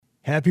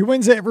Happy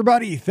Wednesday,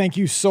 everybody. Thank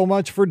you so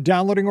much for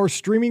downloading or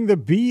streaming the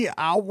Be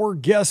Our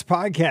Guest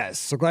podcast.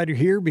 So glad you're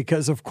here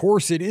because, of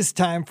course, it is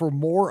time for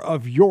more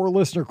of your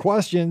listener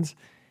questions.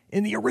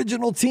 And the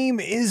original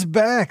team is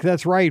back.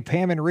 That's right.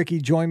 Pam and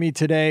Ricky join me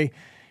today,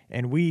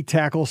 and we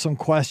tackle some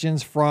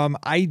questions from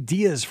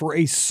ideas for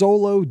a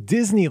solo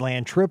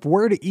Disneyland trip,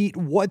 where to eat,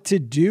 what to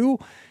do.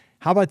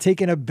 How about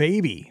taking a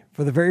baby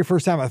for the very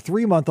first time, a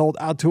 3-month-old,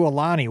 out to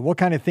Aulani? What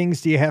kind of things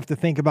do you have to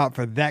think about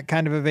for that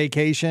kind of a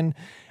vacation?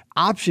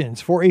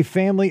 Options for a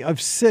family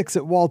of 6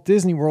 at Walt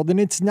Disney World. And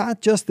it's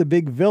not just the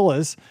big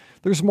villas.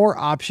 There's more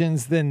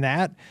options than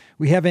that.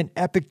 We have an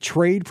epic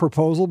trade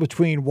proposal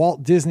between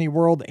Walt Disney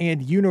World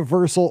and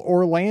Universal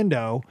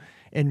Orlando,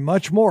 and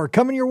much more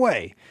coming your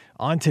way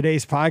on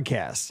today's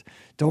podcast.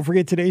 Don't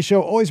forget, today's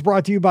show always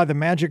brought to you by the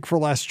Magic for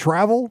Less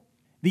Travel.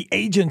 The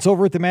agents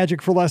over at the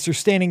Magic for Less are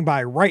standing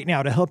by right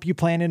now to help you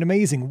plan an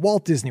amazing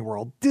Walt Disney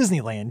World,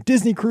 Disneyland,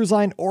 Disney Cruise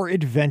Line, or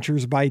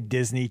Adventures by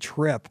Disney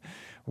trip.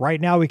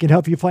 Right now, we can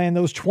help you plan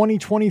those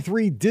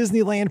 2023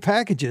 Disneyland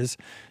packages.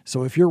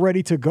 So if you're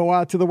ready to go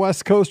out to the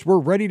West Coast, we're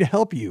ready to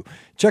help you.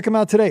 Check them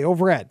out today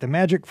over at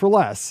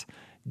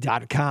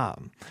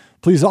themagicforless.com.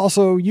 Please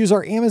also use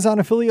our Amazon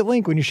affiliate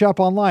link when you shop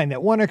online.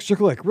 That one extra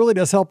click really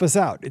does help us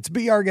out. It's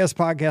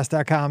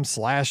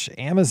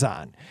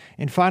beourguestpodcast.com/Amazon.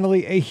 And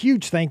finally, a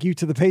huge thank you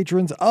to the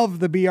patrons of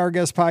the Be Our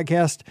Guest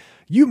podcast.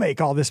 You make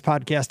all this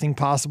podcasting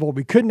possible.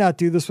 We could not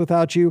do this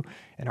without you.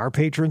 And our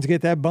patrons get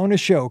that bonus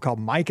show called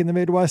Mike in the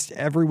Midwest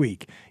every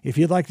week. If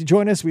you'd like to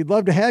join us, we'd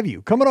love to have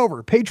you. Come on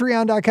over,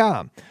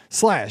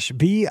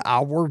 patreon.com/Be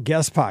Our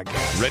Guest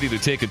podcast. Ready to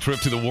take a trip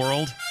to the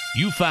world?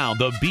 You found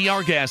the Be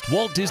Our Guest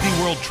Walt Disney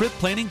World Trip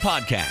Planning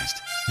Podcast.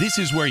 This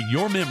is where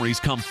your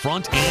memories come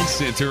front and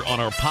center on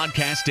our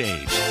podcast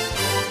stage.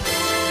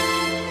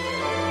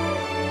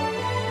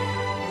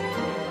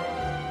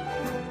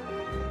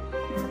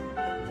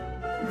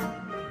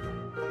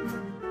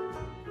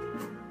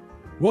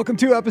 Welcome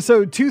to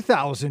episode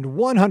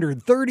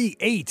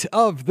 2138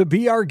 of the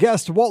Be Our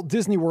Guest Walt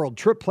Disney World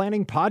Trip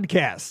Planning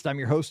Podcast. I'm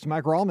your host,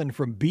 Mike Rallman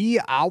from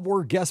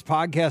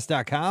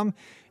BeOurGuestPodcast.com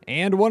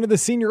and one of the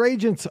senior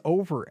agents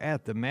over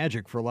at the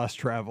Magic for Less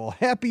Travel.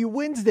 Happy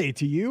Wednesday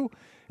to you.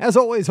 As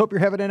always, hope you're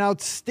having an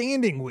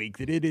outstanding week,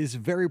 that it is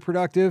very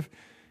productive,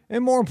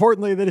 and more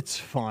importantly, that it's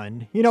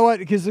fun. You know what?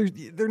 Because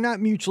they're not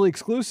mutually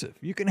exclusive.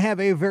 You can have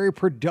a very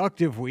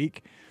productive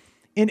week,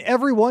 and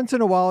every once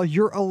in a while,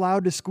 you're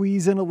allowed to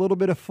squeeze in a little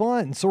bit of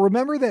fun. So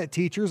remember that,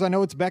 teachers. I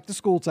know it's back to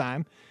school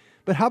time,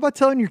 but how about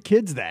telling your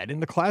kids that in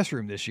the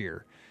classroom this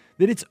year,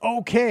 that it's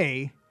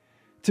okay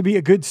to be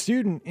a good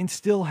student and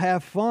still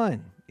have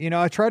fun? You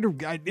know,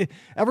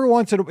 every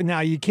once in a while,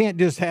 now you can't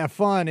just have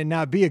fun and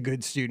not be a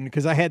good student,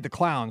 because I had the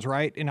clowns,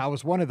 right? And I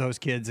was one of those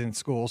kids in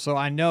school. So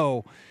I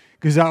know,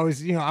 because I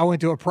went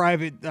to a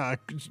private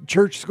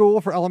church school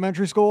for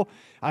elementary school.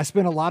 I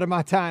spent a lot of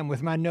my time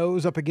with my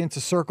nose up against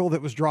a circle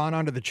that was drawn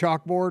onto the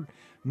chalkboard.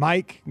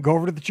 Mike, go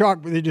over to the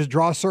chalkboard. They just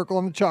draw a circle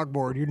on the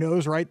chalkboard, your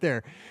nose right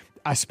there.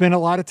 I spent a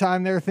lot of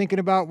time there thinking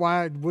about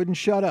why I wouldn't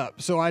shut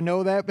up. So I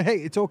know that, but hey,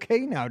 it's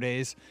okay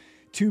nowadays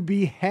to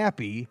be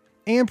happy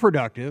and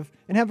productive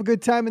and have a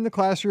good time in the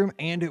classroom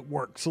and at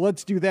work. So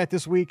let's do that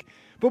this week.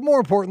 But more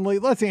importantly,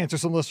 let's answer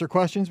some listener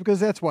questions, because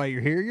that's why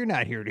you're here. You're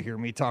not here to hear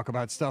me talk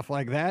about stuff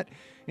like that.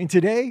 And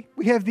today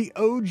we have the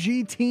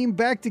OG team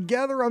back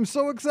together. I'm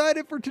so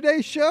excited for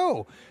today's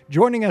show.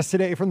 Joining us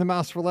today from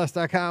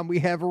themouseforless.com, we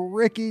have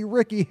Ricky.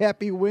 Ricky,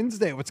 happy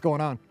Wednesday. What's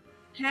going on?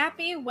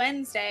 Happy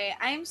Wednesday.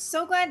 I'm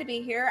so glad to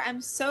be here. I'm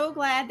so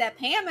glad that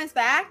Pam is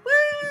back.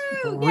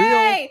 Woo! For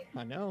Yay!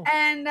 real? I know.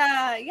 And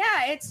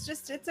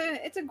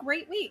it's a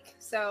great week.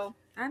 So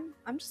I'm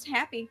just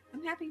happy.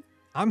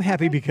 I'm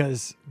happy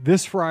because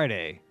this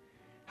Friday,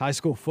 high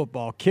school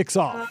football kicks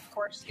off Of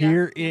course,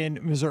 here in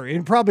Missouri,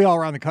 and probably all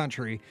around the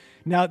country.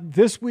 Now,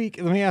 this week,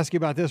 let me ask you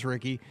about this,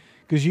 Ricky,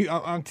 because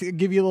I'll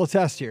give you a little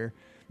test here.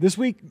 This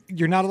week,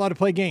 you're not allowed to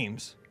play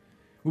games.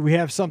 We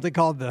have something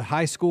called the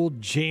High School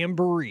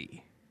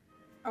Jamboree.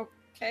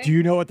 Okay. Do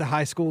you know what the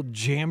High School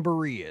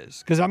Jamboree is?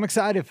 Because I'm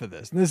excited for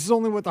this. And this is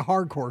only what the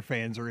hardcore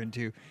fans are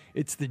into.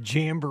 It's the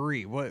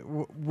Jamboree.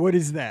 What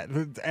is that?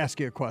 Let's ask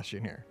you a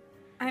question here.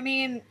 I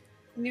mean,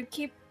 you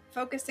keep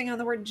focusing on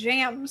the word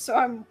jam, so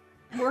I'm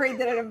worried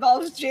that it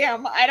involves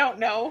jam. I don't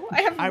know.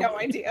 I have no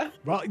idea.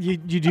 Well, you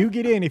do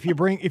get in if you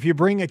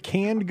bring a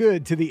canned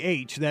good to the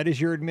H. That is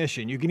your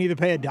admission. You can either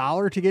pay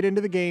 $1 to get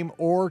into the game,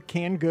 or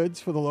canned goods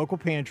for the local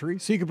pantry.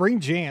 So you can bring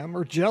jam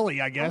or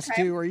jelly, I guess,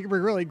 too, or you can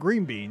bring really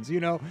green beans. You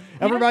know,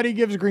 everybody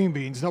gives green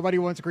beans. Nobody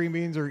wants green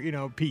beans or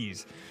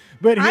peas.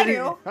 But I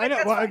do. I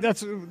know. Well,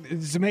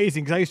 it's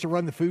amazing, because I used to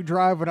run the food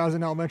drive when I was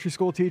an elementary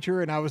school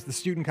teacher, and I was the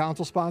student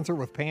council sponsor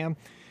with Pam.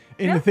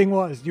 And the thing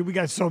was, we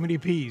got so many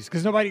peas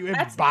because nobody would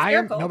buy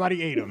them.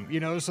 Nobody ate them,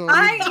 So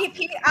I eat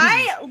peas.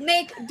 I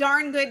make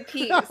darn good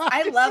peas.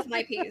 I love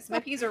my peas. My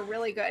peas are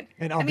really good.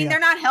 And they're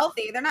not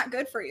healthy. They're not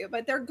good for you,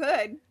 but they're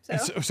good.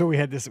 So we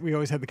had this. We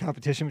always had the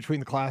competition between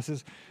the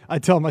classes. I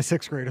tell my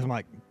sixth graders, I'm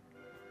like,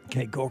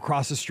 Okay, go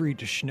across the street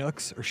to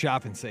Schnucks or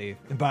Shop and Save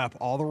and buy up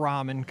all the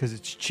ramen because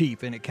it's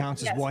cheap and it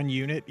counts as one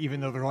unit, even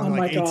though they're only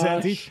like 8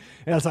 cents each.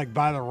 And I was like,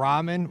 buy the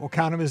ramen. We'll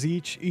count them as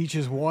each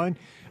is one.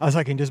 I was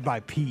like, and just buy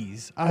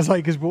peas. I was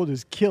like, because we'll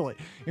just kill it.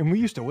 And we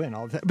used to win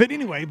all the time. But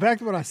anyway, back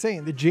to what I was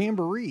saying. The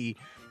Jamboree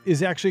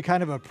is actually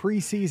kind of a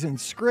preseason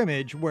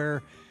scrimmage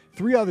where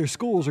 3 other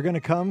schools are going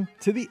to come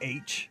to the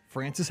H,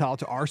 Francis Howell,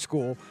 to our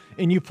school,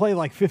 and you play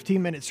like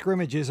 15-minute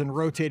scrimmages and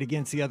rotate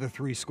against the other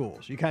 3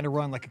 schools. You kind of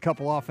run like a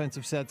couple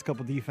offensive sets, a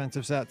couple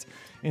defensive sets,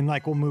 and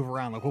like we'll move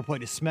around. Like we'll play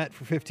to Smet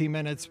for 15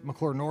 minutes,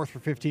 McClure North for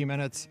 15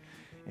 minutes,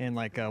 and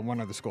like one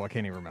other school I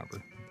can't even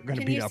remember.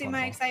 Can you see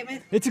my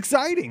excitement? It's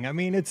exciting. I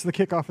mean, it's the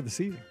kickoff of the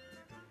season.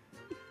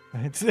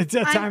 It's that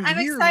time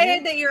of year. I'm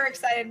excited that you're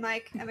excited,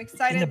 Mike. I'm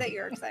excited that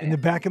you're excited. In the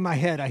back of my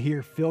head, I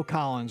hear Phil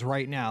Collins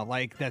right now,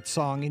 like that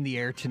song "In the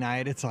Air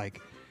Tonight." It's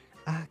like,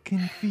 I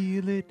can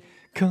feel it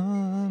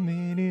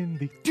coming in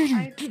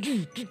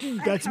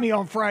the. That's me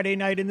on Friday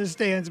night in the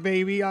stands,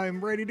 baby. I'm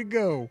ready to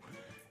go.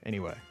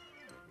 Anyway.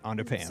 On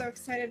to Pam. I'm so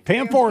excited.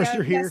 Pam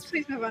Forrester here. Yes,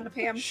 please move on to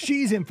Pam.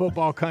 She's in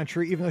football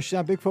country, even though she's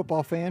not a big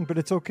football fan, but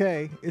it's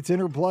okay. It's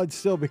in her blood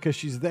still because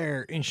she's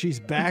there, and she's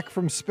back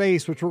from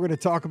space, which we're going to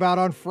talk about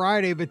on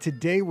Friday. But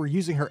today we're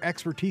using her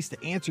expertise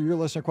to answer your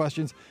listener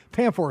questions.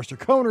 Pam Forrester,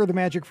 co-owner of the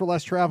Magic for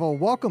Less Travel.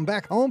 Welcome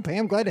back home,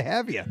 Pam. Glad to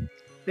have you.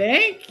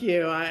 Thank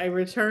you. I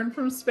returned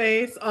from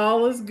space.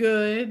 All is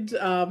good.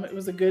 It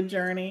was a good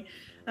journey,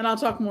 and I'll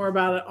talk more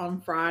about it on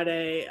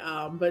Friday.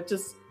 But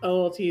just a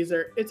little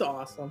teaser. It's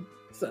awesome.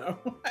 So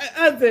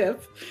as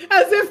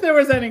if there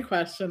was any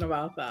question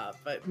about that,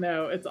 but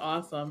no, it's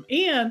awesome.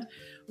 And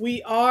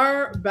we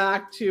are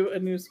back to a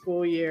new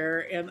school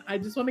year. And I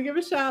just want to give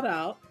a shout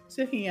out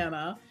to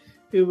Hannah,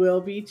 who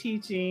will be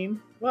teaching,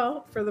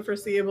 well, for the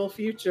foreseeable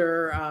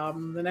future,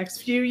 the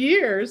next few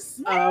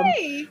years,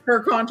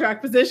 her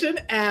contract position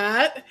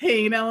at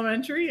Hain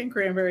Elementary in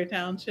Cranberry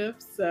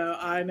Township. So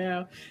I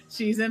know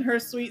she's in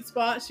her sweet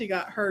spot. She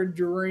got her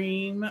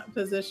dream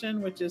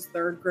position, which is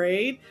 3rd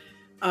grade.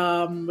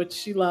 Which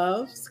she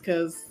loves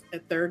because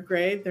at 3rd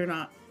grade, they're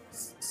not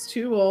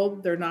too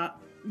old. They're not,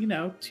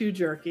 too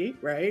jerky,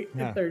 right?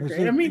 Yeah. At 3rd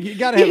grade. I mean, you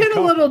hit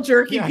a little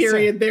jerky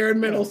period there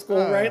in middle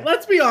school, right?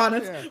 Let's be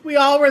honest. Yeah. We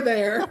all were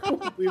there.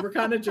 We were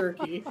kind of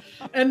jerky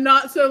and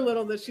not so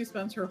little that she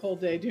spends her whole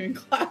day doing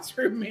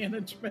classroom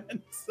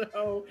management.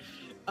 So,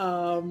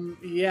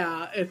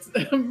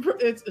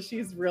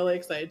 she's really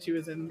excited. She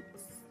was in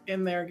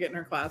there getting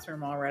her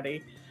classroom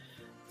already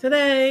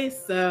today,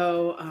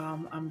 so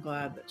I'm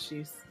glad that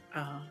she's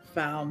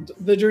found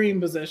the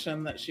dream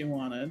position that she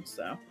wanted.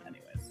 So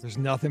anyways, there's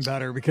nothing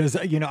better because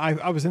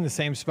I was in the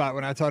same spot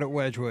when I taught at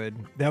Wedgwood.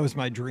 That was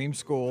my dream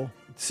school.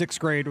 6th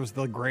grade was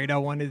the grade I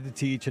wanted to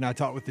teach, and I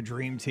taught with the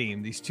dream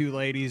team, these 2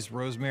 ladies,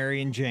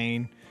 Rosemary and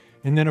Jane.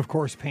 And then, of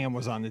course, Pam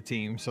was on the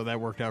team, so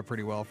that worked out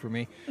pretty well for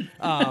me.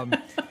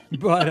 It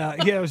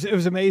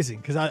was amazing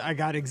because I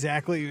got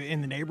exactly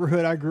in the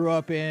neighborhood I grew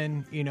up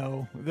in,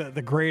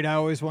 the grade I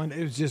always wanted.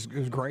 It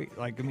was great.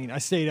 Like, I mean, I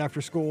stayed after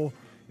school.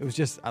 It was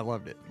just, I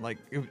loved it. Like,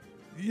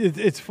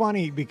 it's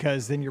funny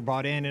because then you're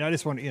bought in, and I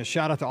just want to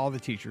shout out to all the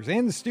teachers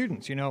and the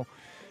students,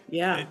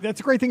 Yeah.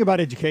 That's a great thing about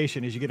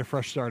education is you get a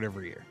fresh start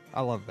every year.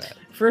 I love that.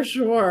 For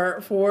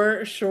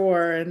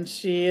sure. And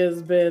she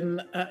has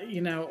been,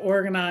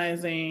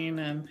 organizing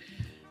and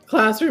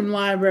classroom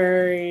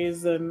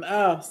libraries and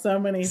so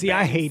many things.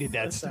 I hated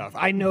that stuff.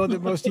 I know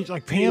that most teachers,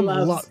 like Pam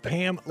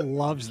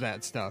loves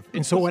that stuff.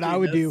 And so what I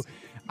would do,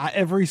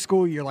 every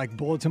school year, like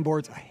bulletin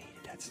boards, I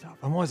hated that stuff.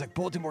 I'm always like,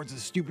 bulletin boards is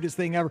the stupidest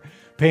thing ever.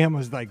 Pam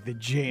was like the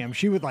jam.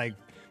 She would like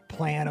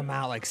plan them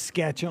out, like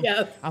sketch them.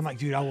 Yes. I'm like,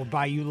 dude, I will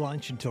buy you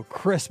lunch until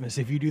Christmas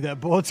if you do that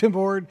bulletin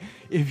board.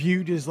 If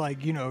you just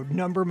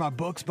number my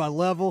books by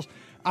levels,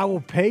 I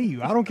will pay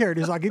you. I don't care.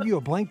 I'll give you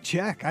a blank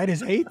check. I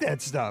just hate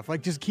that stuff.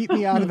 Like, just keep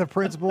me out of the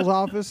principal's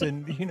office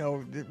and,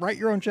 write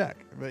your own check.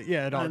 But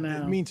yeah,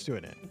 it means to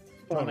an end.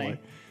 Totally.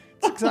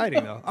 It's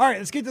exciting though. All right,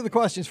 let's get to the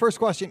questions. First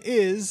question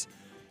is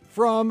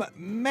from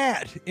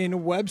Matt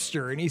in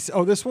Webster. And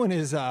this one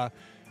is, I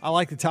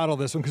like the title of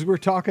this one because we were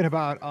talking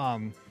about,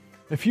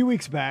 a few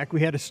weeks back, we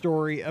had a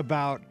story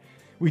about,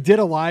 we did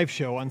a live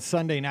show on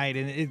Sunday night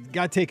and it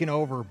got taken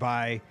over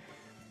by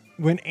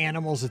when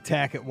animals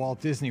attack at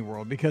Walt Disney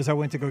World because I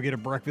went to go get a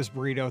breakfast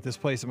burrito at this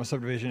place in my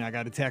subdivision. I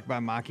got attacked by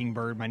a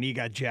mockingbird. My knee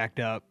got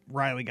jacked up.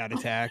 Riley got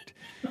attacked.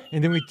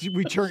 And then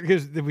we turned,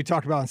 because we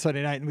talked about on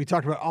Sunday night, and we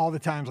talked about all the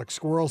times like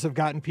squirrels have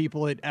gotten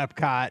people at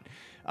Epcot.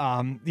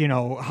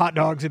 Hot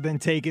dogs have been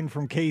taken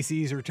from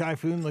Casey's or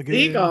Typhoon Lagoon.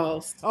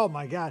 Seagulls. Oh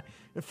my God.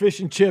 The fish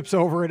and chips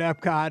over at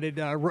Epcot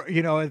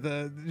at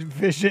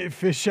the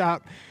fish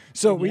shop.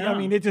 So we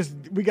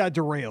got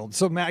derailed.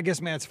 So I guess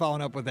Matt's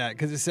following up with that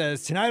because it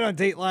says tonight on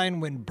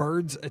Dateline when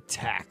birds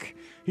attack.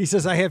 He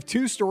says, I have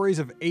 2 stories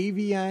of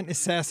avian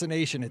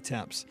assassination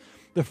attempts.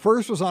 The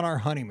first was on our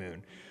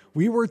honeymoon.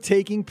 We were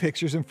taking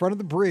pictures in front of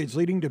the bridge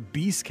leading to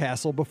Beast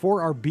Castle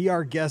before our Be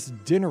Our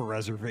Guest dinner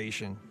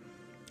reservation.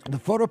 The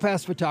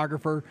PhotoPass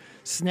photographer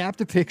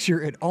snapped a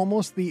picture at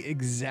almost the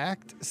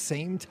exact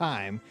same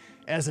time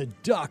as a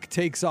duck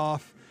takes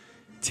off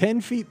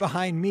 10 feet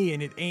behind me,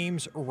 and it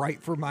aims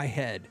right for my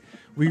head.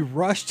 We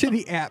rushed to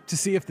the app to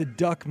see if the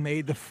duck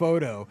made the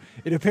photo.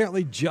 It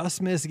apparently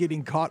just missed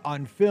getting caught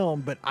on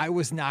film, but I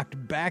was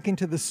knocked back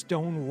into the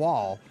stone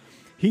wall.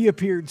 He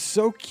appeared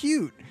so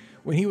cute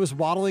when he was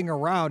waddling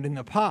around in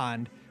the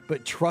pond,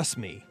 but trust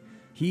me,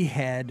 he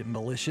had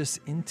malicious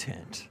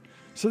intent.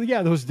 So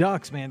yeah, those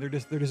ducks, man, they're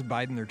just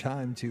biding their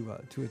time to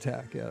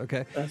attack. Yeah,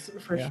 okay. That's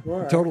for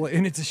sure. Totally.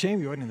 And it's a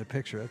shame you wasn't in the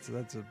picture.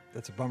 That's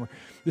a bummer.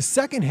 The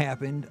second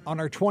happened on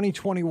our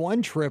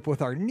 2021 trip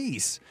with our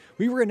niece.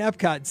 We were in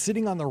Epcot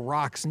sitting on the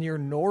rocks near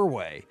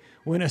Norway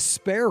when a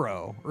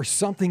sparrow or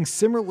something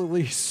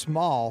similarly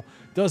small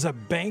does a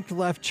banked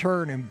left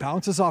turn and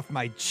bounces off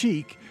my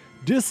cheek,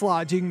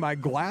 dislodging my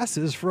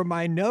glasses from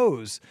my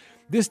nose.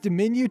 This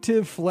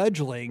diminutive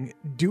fledgling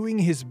doing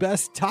his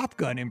best Top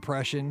Gun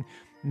impression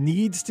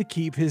needs to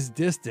keep his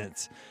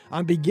distance.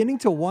 I'm beginning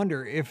to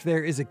wonder if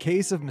there is a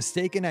case of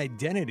mistaken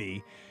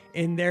identity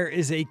and there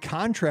is a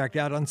contract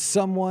out on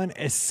someone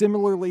as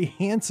similarly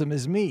handsome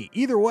as me.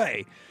 Either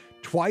way,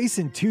 twice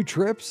in 2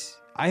 trips,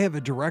 I have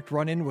a direct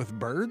run-in with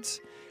birds.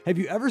 Have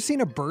you ever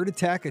seen a bird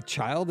attack a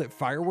child at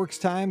fireworks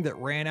time that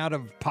ran out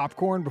of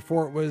popcorn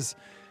before it was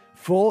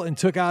full and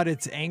took out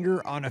its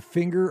anger on a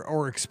finger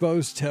or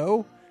exposed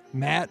toe?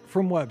 Matt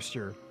from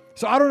Webster.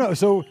 So I don't know.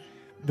 So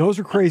those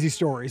are crazy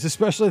stories,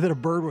 especially that a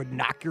bird would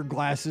knock your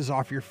glasses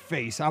off your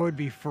face. I would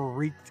be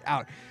freaked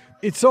out.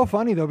 It's so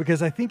funny, though,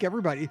 because I think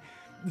everybody...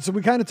 So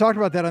we kind of talked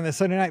about that on this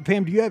Sunday night.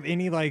 Pam, do you have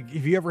any,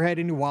 have you ever had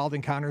any wild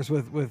encounters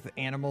with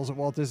animals at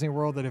Walt Disney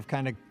World that have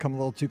kind of come a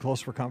little too close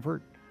for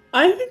comfort?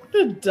 I think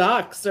the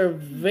ducks are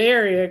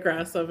very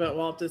aggressive at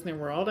Walt Disney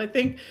World. I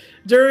think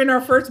during our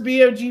first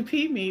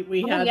BOGP meet,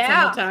 we had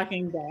some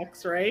attacking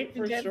ducks, right?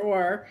 For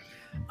sure.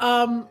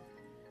 I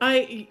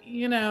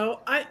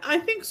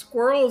think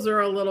squirrels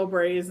are a little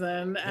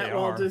brazen at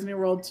Walt Disney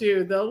World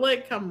too.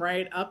 They'll come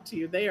right up to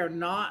you. They are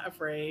not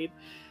afraid.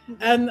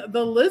 And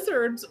the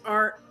lizards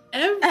are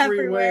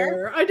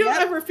everywhere. I don't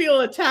ever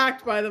feel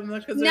attacked by them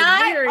because they're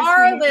not very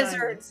our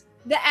lizards,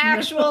 the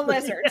actual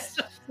lizards.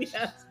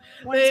 Yes,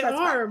 they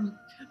are.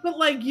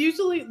 But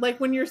usually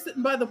when you're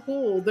sitting by the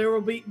pool,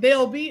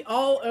 they'll be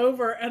all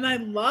over, and I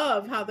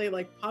love how they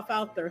puff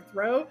out their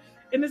throat.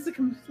 And it's a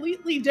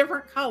completely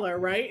different color,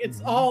 right?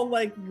 It's all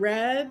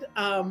red.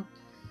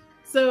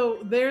 So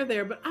they're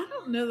there, but I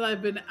don't know that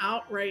I've been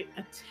outright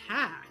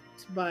attacked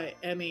by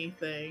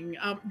anything.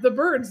 The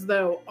birds,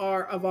 though,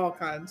 are of all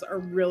kinds, are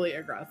really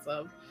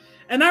aggressive.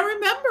 And I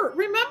remember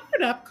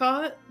at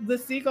Epcot, the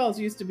seagulls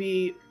used to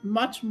be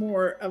much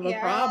more of a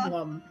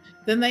problem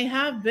than they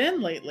have been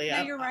lately.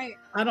 Yeah, you're right.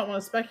 I don't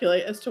want to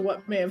speculate as to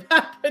what may have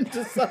happened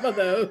to some of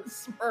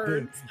those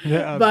birds.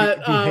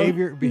 But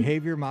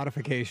behavior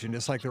modification,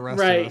 just like the rest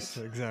of us.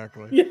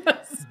 Exactly.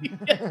 Yes.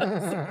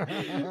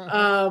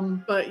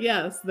 But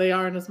yes, they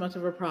aren't as much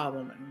of a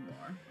problem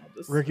anymore.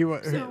 Ricky,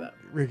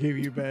 Ricky, have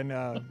you been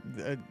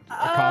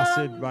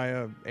accosted by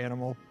an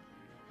animal?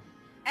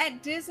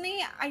 At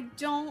Disney, I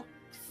don't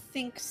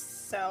think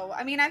so.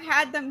 I mean, I've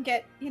had them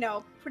get,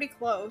 pretty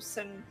close,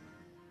 and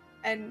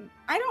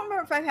I don't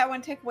remember if I've had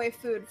one take away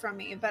food from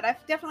me, but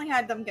I've definitely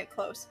had them get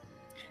close.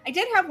 I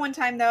did have one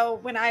time, though,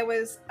 when I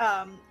was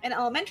in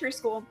elementary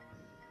school,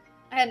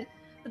 and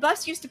the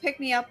bus used to pick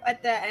me up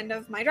at the end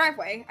of my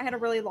driveway. I had a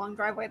really long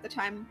driveway at the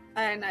time,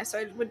 and so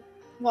I would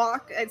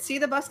walk. I'd see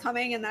the bus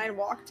coming, and then I'd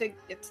walk to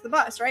get to the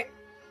bus, right?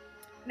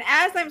 And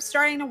as I'm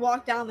starting to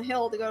walk down the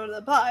hill to go to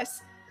the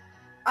bus,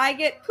 I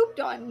get pooped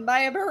on by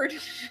a bird.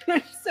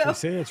 So you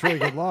see, it's really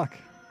good luck.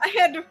 I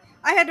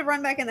had to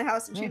run back in the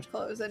house and change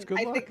clothes, and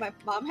I think my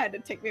mom had to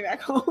take me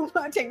back home,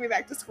 take me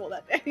back to school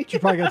that day. You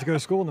probably got to go to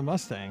school in the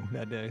Mustang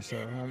that day, so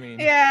I mean.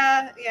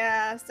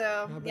 Yeah.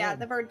 So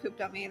the bird pooped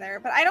on me there,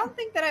 but I don't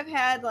think that I've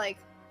had I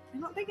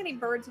don't think any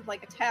birds have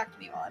attacked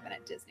me while I've been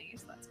at Disney,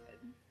 so that's good.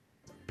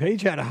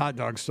 Paige had a hot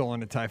dog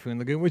stolen at Typhoon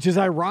Lagoon, which is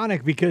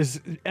ironic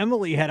because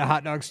Emily had a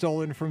hot dog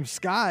stolen from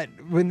Scott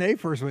when they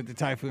first went to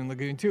Typhoon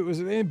Lagoon too. It was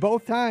in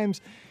both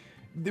times,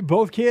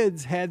 both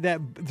kids had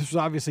that. This was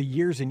obviously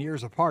years and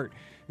years apart.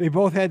 They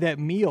both had that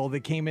meal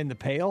that came in the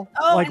pail,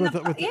 it was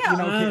a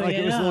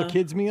little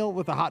kid's meal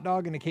with a hot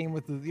dog, and it came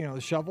with the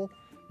shovel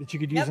that you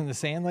could use in the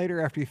sand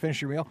later after you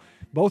finish your meal.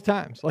 Both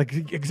times, Scott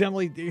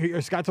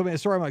told me the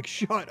story. I'm like,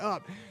 shut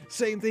up.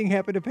 Same thing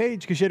happened to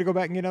Paige because she had to go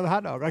back and get another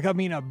hot dog.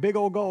 A big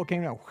old goal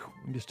came out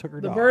and just took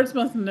her dog. The birds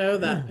must know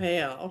that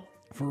pail.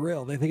 For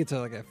real, they think it's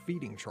a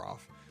feeding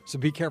trough. So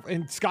be careful.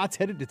 And Scott's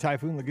headed to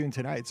Typhoon Lagoon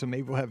tonight, so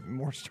maybe we'll have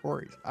more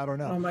stories. I don't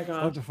know. Oh, my God.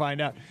 We'll have to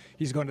find out.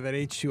 He's going to that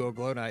H2O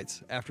Glow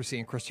Nights after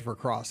seeing Christopher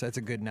Cross. That's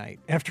a good night.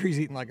 After he's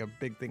eating a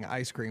big thing of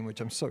ice cream,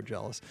 which I'm so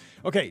jealous.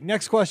 Okay,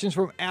 next question is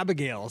from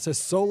Abigail. It says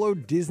solo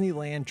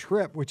Disneyland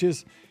trip, which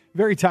is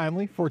very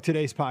timely for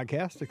today's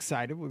podcast.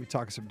 Excited. We'll be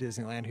talking some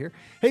Disneyland here.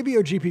 Hey,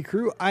 BOGP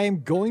crew. I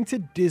am going to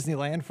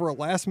Disneyland for a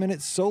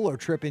last-minute solo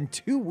trip in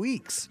 2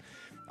 weeks.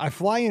 I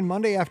fly in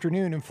Monday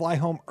afternoon and fly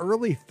home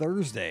early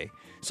Thursday.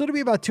 So it'll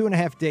be about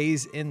 2.5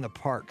 days in the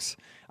parks.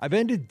 I've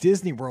been to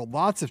Disney World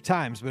lots of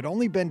times, but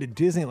only been to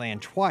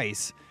Disneyland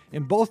twice,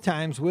 and both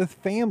times with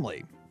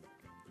family.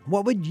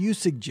 What would you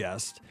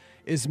suggest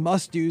is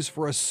must-dos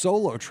for a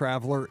solo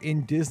traveler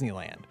in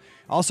Disneyland?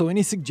 Also,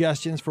 any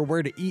suggestions for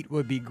where to eat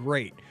would be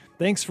great.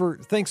 Thanks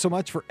so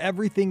much for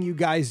everything you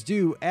guys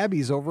do.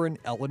 Abby's over in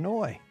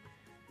Illinois.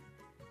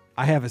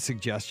 I have a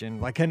suggestion,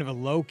 like kind of a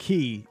low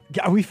key.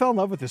 We fell in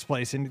love with this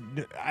place,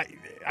 and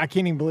I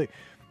can't even believe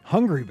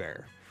Hungry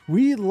Bear.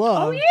 We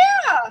love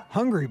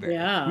Hungry Bear.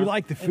 Yeah. We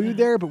like the food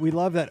there, but we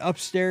love that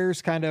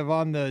upstairs kind of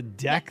on the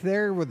deck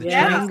there with the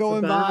train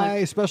going by,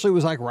 especially it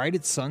was like right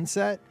at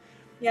sunset.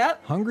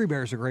 Yep. Hungry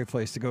Bear is a great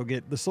place to go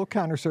get this little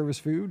counter service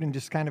food and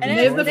just kind of And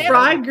enjoy they have the it.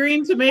 fried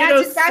green tomato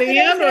That's exactly what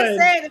I was going to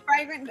sandwich. say. The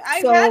fried green.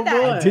 I've So had that.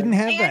 good. I didn't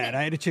have And that.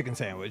 I had a chicken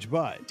sandwich,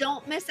 but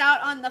Don't miss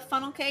out on the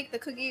funnel cake, the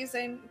cookies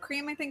and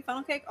cream, I think,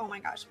 funnel cake. Oh my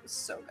gosh, it was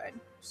so good.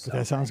 So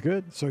that sounds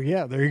good. So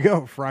yeah, there you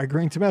go. Fried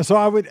green tomato.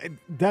 So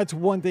that's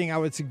one thing I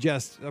would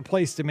suggest, a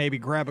place to maybe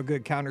grab a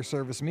good counter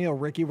service meal.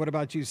 Ricky, what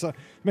about you? So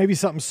maybe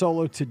something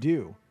solo to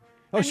do.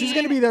 Oh, she's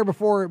going to be there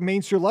before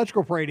Main Street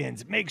Electrical Parade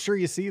ends. Make sure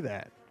you see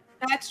that.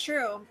 That's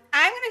true.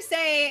 I'm gonna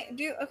say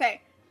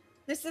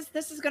this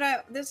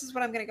is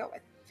what I'm gonna go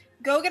with.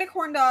 Go get a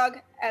corn dog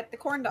at the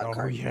corn dog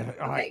cart. Yeah.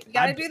 Okay, you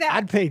gotta do that.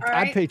 I'd pay all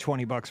right?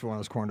 $20 for one of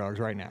those corn dogs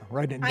right now.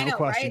 Right? I No know,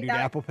 question. right? Do That- the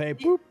Apple Pay.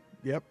 Boop.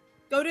 Yep.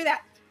 Go do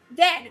that.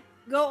 Then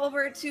go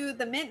over to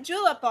the mint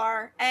julep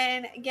bar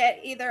and get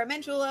either a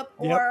mint julep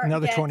or Yep.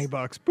 Another get,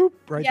 $20. Boop.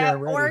 Right there.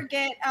 Ready. or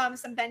get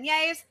some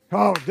beignets.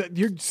 Oh,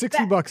 you're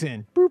 $60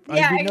 in. Boop.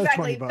 Yeah, I'd be another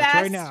exactly. $20 Best.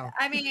 right now.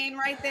 I mean,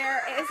 right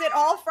there. Is it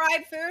all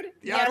fried food?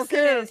 Yeah, I yes, don't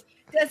care. it is.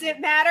 Does it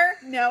matter?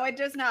 No, it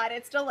does not.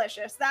 It's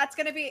delicious. I'm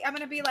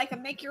gonna be like a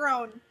make your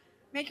own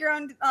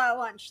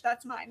lunch.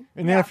 That's mine.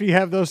 And then after you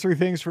have those three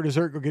things for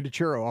dessert, go get a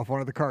churro off one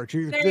of the carts.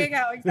 There you go.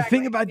 Exactly. The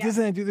thing about Yeah.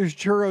 Disneyland, dude, there's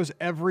churros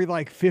every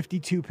like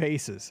 52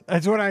 paces.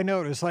 That's what I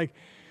noticed. Like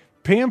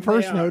Pam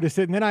first noticed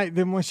it, and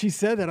then when she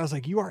said that, I was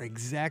like, you are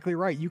exactly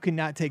right. You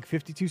cannot take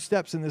 52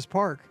 steps in this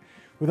park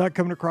without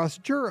coming across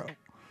a churro.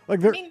 Like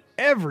they're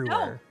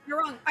everywhere. No, you're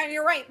wrong.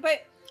 You're right.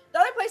 But the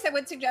other place I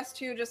would suggest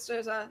too, just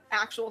as an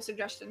actual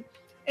suggestion,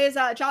 is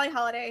Jolly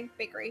Holiday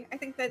Bakery. I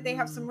think that they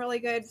have some really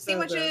good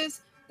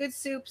sandwiches, good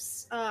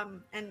soups,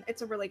 and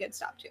it's a really good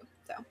stop too.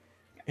 So.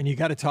 Yeah. And you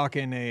got to talk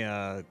in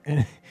a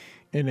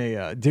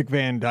Dick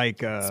Van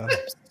Dyke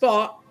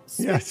Spot.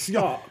 Yes,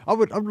 yeah. I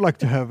would like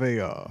to have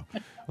a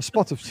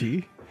spot of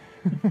tea.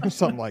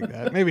 Something like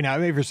that. Maybe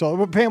not. Maybe for solo.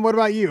 But Pam, what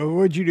about you? What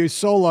would you do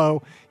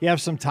solo? You have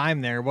some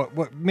time there.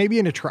 What? Maybe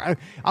in a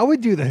I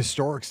would do the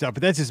historic stuff,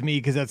 but that's just me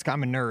because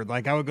I'm a nerd.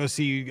 Like I would go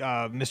see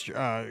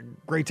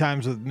Great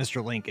Times with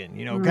Mr. Lincoln.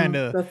 You know, kind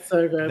of that's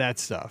so good. that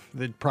stuff.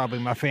 That probably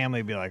my family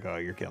would be like, "Oh,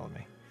 you're killing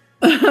me."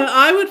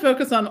 I would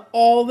focus on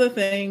all the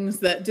things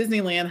that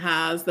Disneyland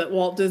has that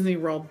Walt Disney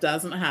World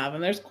doesn't have,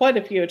 and there's quite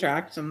a few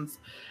attractions.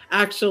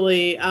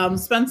 Actually,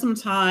 spend some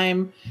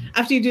time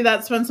after you do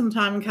that. Spend some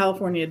time in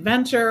California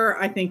Adventure.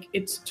 I think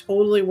it's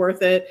totally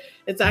worth it.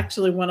 It's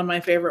actually one of my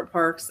favorite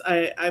parks.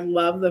 I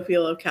love the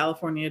feel of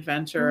California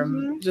Adventure.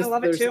 I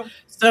love it too.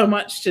 So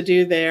much to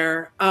do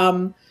there.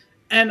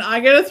 And I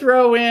got to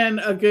throw in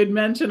a good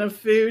mention of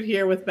food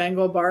here with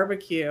Bengal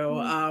barbecue,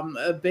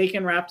 a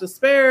bacon wrapped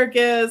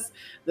asparagus,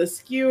 the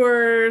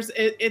skewers.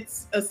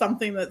 It's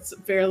something that's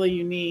fairly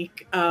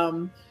unique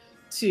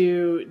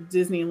to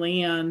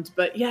Disneyland.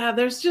 But yeah,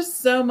 there's just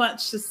so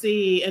much to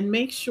see, and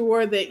make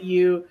sure that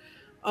you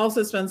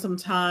also spend some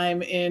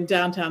time in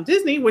downtown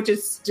Disney, which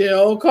is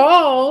still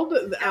called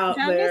out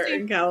there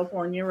in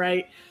California,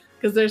 right?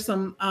 Because there's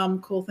some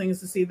cool things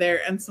to see there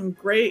and some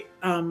great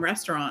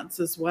restaurants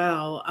as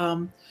well.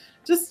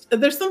 Just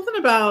there's something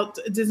about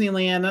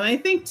Disneyland. And I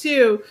think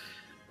too,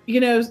 you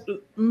know,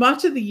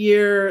 much of the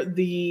year,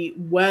 the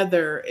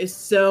weather is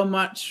so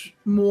much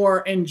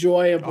more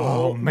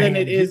enjoyable than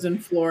it is in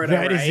Florida,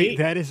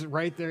 That is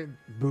right there.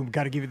 Boom,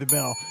 got to give you the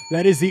bell.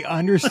 That is the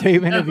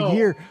understatement of the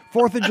year.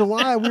 4th of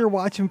July, we were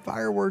watching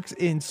fireworks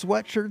in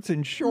sweatshirts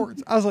and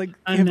shorts. I was like,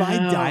 have I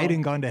died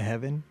and gone to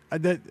heaven?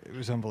 It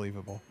was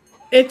unbelievable.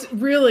 It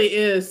really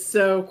is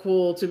so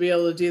cool to be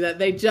able to do that.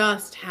 They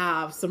just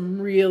have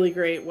some really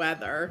great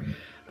weather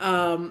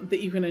that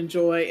you can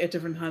enjoy at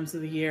different times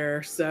of the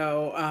year.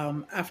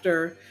 So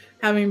after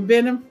having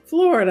been in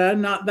Florida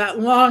not that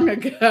long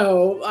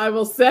ago, I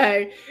will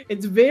say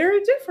it's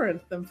very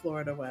different than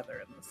Florida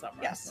weather in the summer.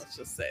 Yes. Let's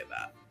just say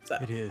that. So,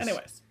 it is.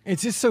 Anyways.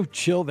 It's just so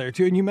chill there,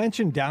 too. And you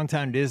mentioned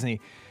downtown Disney.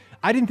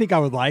 I didn't think I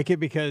would like it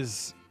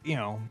because, you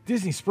know,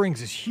 Disney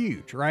Springs is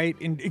huge, right?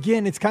 And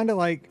again, it's kind of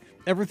like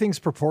everything's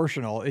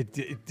proportional at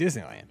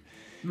Disneyland.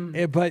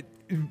 But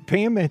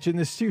Pam mentioned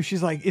this too.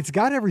 She's like, it's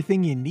got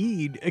everything you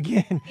need.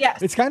 Again,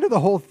 yes. It's kind of the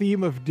whole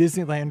theme of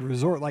Disneyland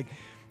Resort. Like,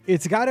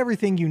 it's got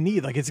everything you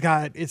need. Like, it's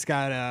got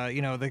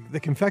you know, the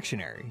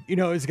confectionery. You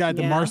know, it's got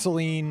the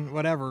Marceline,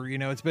 whatever. You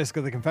know, it's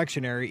basically the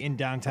confectionery in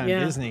downtown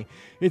Disney.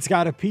 It's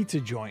got a pizza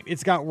joint.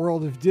 It's got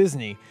World of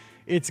Disney.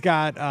 It's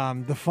got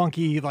the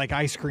funky like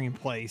ice cream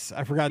place.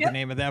 I forgot the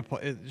name of that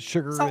place.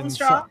 Sugar Salt and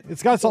Straw.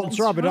 It's got Salt and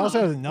Straw, but it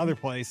also has another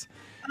place.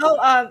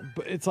 Oh,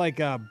 But it's like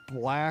a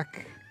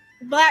black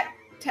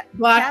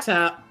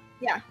Tap.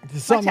 Yeah.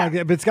 Something Watch like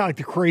that, but it's got like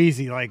the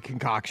crazy like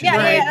concoction. Yeah,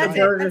 Right, that's the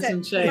it, burgers that's it.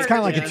 and shakes. It's kind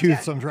of like Yeah. a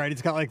toothsomes, right?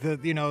 It's got like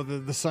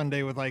the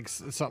sundae with like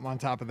something on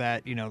top of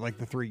that, like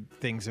the three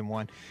things in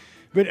one.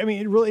 But I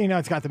mean, it really,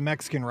 it's got the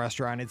Mexican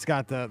restaurant, it's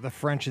got the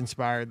French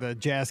inspired, the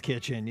jazz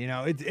kitchen.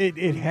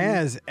 It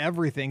has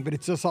everything, but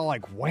it's just all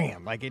like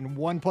wham, like in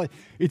one place.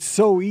 It's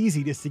so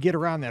easy just to get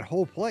around that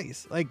whole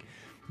place. Like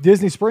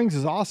Disney Springs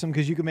is awesome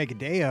because you can make a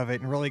day of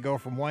it and really go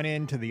from one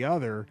end to the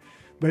other.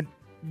 But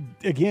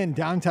again,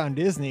 downtown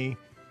Disney,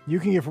 you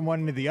can get from one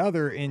end to the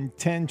other in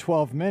 10,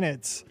 12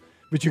 minutes.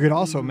 But you could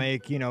also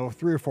make, 3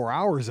 or 4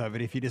 hours of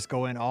it if you just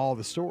go in all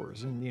the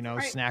stores and,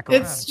 snack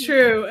around. It's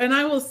true. And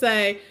I will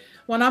say,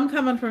 when I'm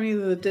coming from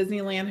either the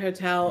Disneyland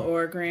Hotel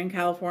or Grand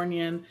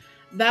Californian,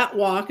 that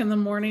walk in the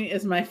morning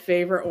is my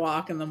favorite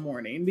walk in the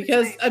morning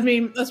because, I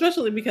mean,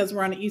 especially because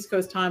we're on East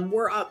Coast time,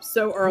 we're up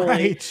so early,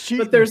 Right,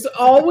 but there's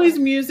always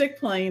music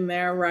playing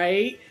there,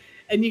 right?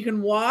 And you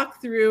can walk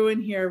through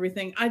and hear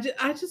everything. I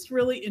just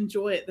really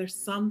enjoy it. There's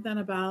something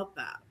about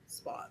that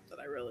spot that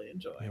I really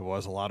enjoy. It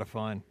was a lot of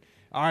fun.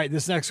 All right,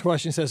 this next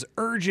question says,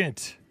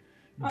 urgent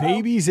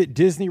babies at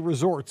Disney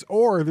resorts,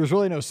 or there's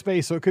really no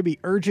space, so it could be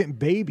urgent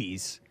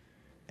babies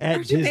at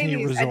Urgent Disney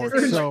babies at resorts.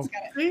 Disney So resorts,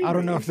 got it. I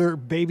don't know if they're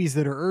babies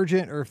that are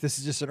urgent or if this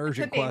is just an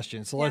urgent be.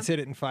 question. So let's hit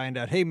it and find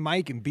out. Hey,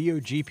 Mike and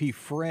BOGP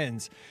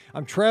friends,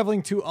 I'm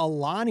traveling to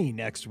Alani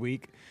next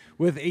week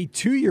with a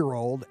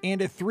 2-year-old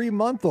and a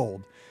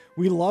 3-month-old.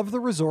 We love the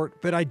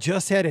resort, but I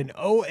just had an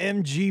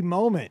OMG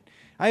moment.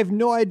 I have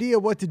no idea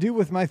what to do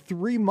with my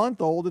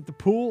 3-month-old at the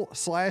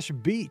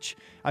pool/beach.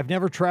 I've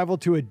never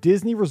traveled to a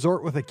Disney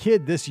resort with a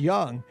kid this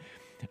young.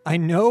 I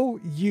know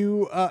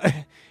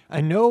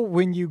I know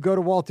when you go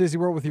to Walt Disney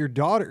World with your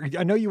daughter,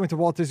 I know you went to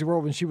Walt Disney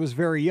World when she was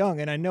very young,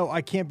 and I know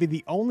I can't be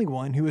the only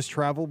one who has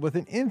traveled with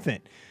an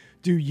infant.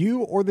 Do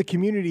you or the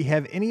community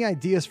have any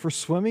ideas for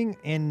swimming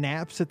and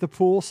naps at the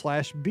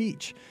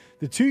pool/beach?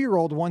 The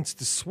 2-year-old wants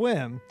to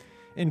swim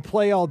and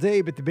play all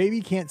day, but the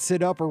baby can't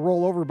sit up or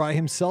roll over by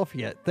himself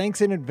yet.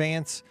 Thanks in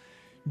advance,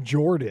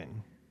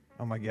 Jordan.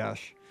 Oh my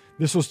gosh.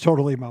 This was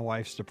totally my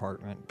wife's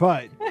department,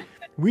 but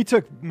we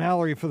took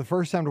Mallory for the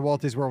first time to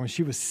Walt Disney World when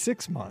she was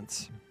 6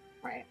 months.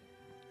 Right.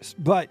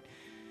 But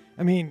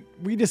I mean,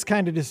 we just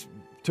kind of just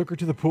took her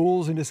to the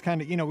pools and just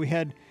kind of, we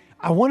had,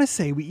 I want to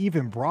say we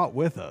even brought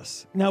with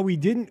us. Now we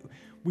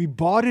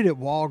bought it at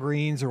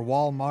Walgreens or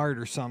Walmart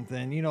or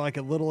something, like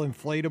a little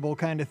inflatable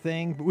kind of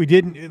thing, but we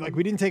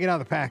didn't take it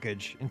out of the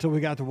package until we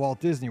got to Walt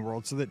Disney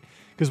World, so that,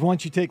 because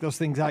once you take those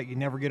things out, you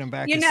never get them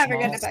back. You as never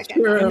small. get it back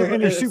True. in.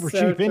 And they're It's super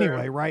so cheap true.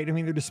 anyway, right? I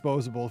mean, they're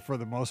disposable for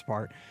the most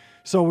part.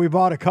 So we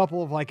bought a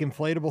couple of like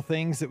inflatable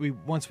things that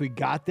once we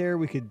got there,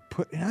 we could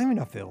put, and I don't even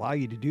know if they allow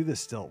you to do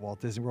this still at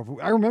Walt Disney World.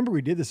 I remember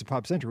we did this at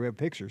Pop Century. We have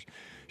pictures.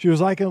 She was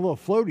like in a little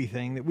floaty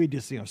thing that we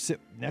just, sit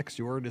next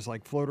to her, just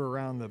like float her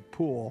around the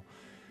pool.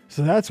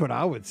 So that's what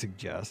I would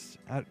suggest.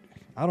 I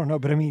don't know,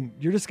 but I mean,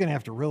 you're just going to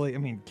have to really,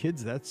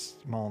 kids, that's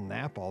small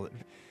nap all that.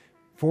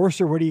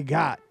 Forrester, what do you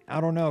got? I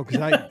don't know, because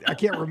I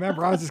can't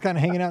remember. I was just kind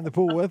of hanging out in the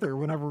pool with her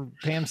whenever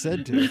Pam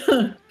said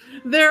to.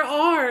 There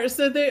are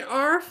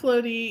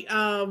floaty,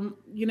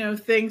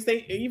 things.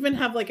 They even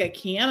have like a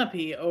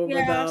canopy over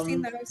Yeah, I've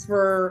seen them those.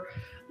 for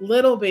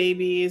little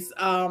babies.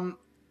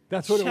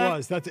 That's what it Check-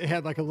 was. It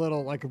had like a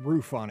little, like a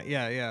roof on it.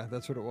 Yeah,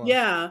 that's what it was.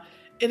 Yeah,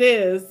 it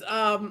is.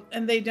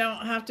 And they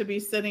don't have to be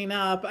sitting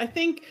up. I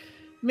think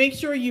make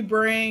sure you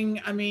bring,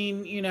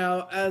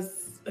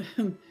 as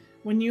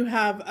when you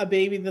have a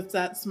baby that's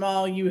that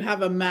small, you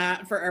have a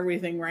mat for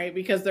everything, right?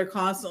 Because they're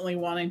constantly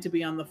wanting to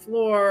be on the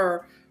floor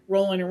or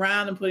rolling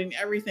around and putting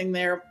everything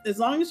there. As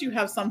long as you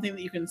have something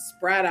that you can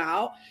spread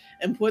out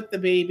and put the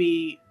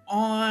baby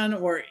on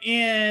or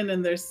in,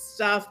 and there's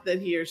stuff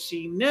that he or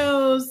she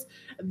knows,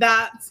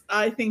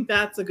 I think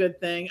that's a good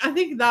thing. I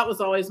think that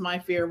was always my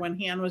fear when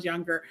Han was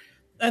younger.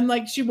 And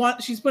like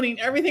she's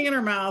putting everything in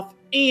her mouth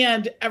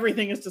and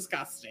everything is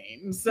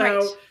disgusting. So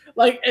Right.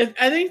 like if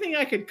anything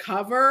I could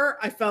cover,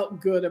 I felt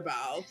good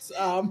about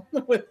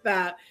with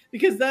that,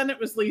 because then it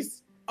was at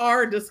least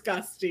our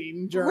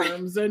disgusting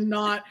germs and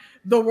not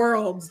the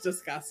world's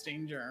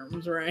disgusting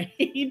germs, right?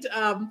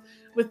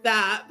 With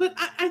that. But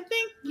I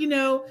think,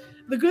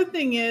 the good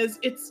thing is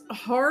it's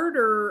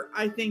harder,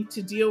 I think,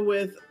 to deal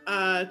with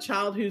a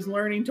child who's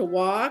learning to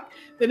walk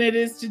than it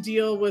is to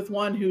deal with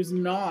one who's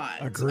not.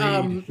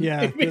 Agreed.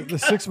 Yeah, the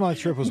because- 6-month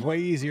trip was way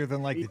easier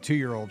than like the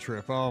 2-year-old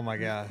trip. Oh my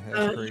God.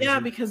 That's crazy.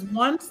 Yeah, because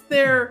once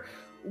they're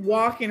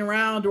walking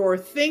around or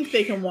think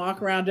they can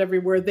walk around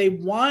everywhere, they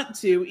want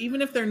to,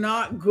 even if they're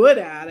not good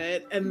at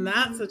it. And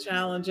that's a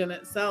challenge in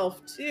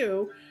itself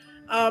too.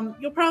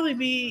 You'll probably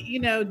be,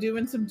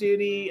 doing some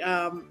duty,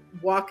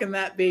 walking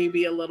that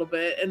baby a little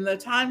bit, and the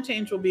time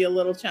change will be a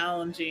little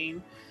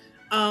challenging.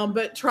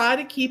 But try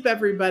to keep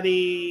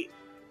everybody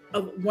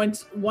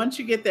once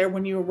you get there,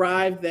 when you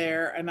arrive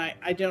there, and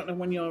I don't know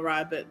when you'll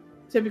arrive, but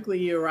typically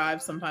you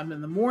arrive sometime in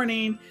the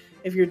morning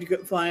if you're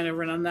flying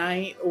over in a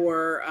night,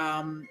 or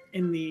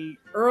in the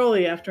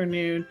early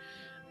afternoon.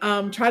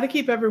 Try to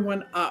keep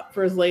everyone up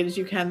for as late as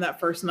you can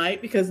that first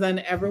night, because then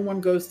everyone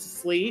goes to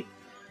sleep.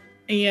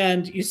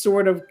 and you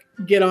sort of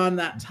get on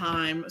that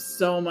time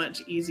so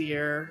much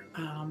easier.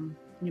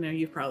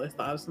 You've probably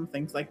thought of some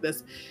things like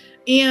this.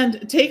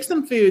 And take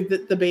some food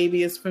that the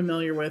baby is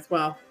familiar with.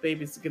 Well,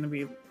 baby's going to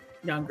be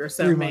younger,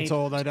 so 3 months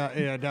old. I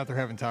doubt they're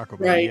having Taco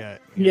Bell right.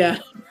 yet. Yeah.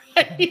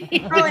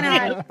 Probably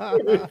not.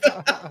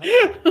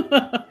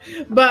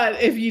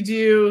 But if you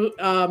do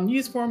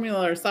use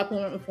formula or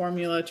supplement with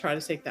formula, try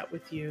to take that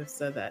with you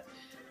so that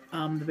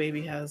the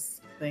baby has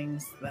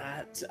things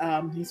that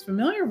he's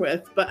familiar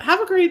with. But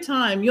have a great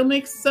time. You'll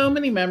make so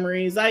many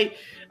memories. I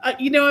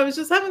was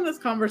just having this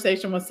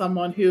conversation with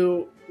someone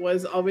who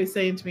was always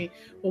saying to me,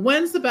 well,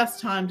 when's the best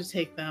time to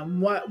take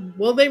them? What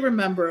will they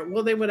remember it?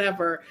 Will they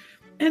whatever?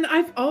 And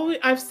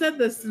I've said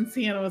this since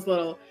Sienna was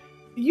little.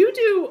 You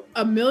do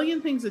a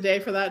million things a day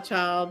for that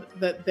child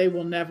that they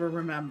will never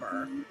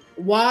remember.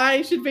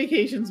 Why should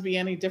vacations be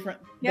any different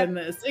than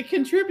this? It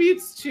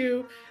contributes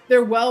to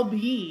their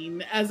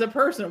well-being as a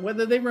person,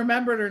 whether they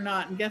remember it or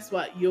not. And guess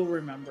what? You'll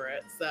remember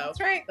it. So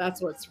that's right.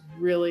 That's what's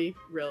really,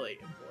 really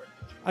important.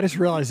 I just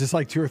realized it's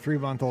like 2 or 3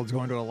 month olds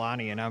going to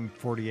Alani, and I'm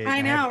 48.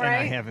 I know, and I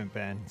right? haven't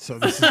been. So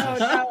this is So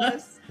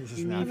jealous. this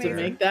is You not need fair.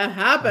 to make that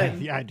happen.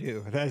 Yeah, I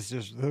do. That's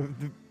just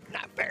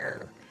not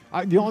fair.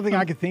 The only thing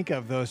I could think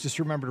of, though, is just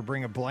remember to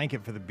bring a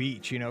blanket for the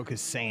beach,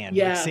 because sand.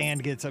 Yes. Like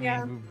sand gets, like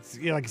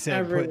I said,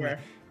 Everywhere.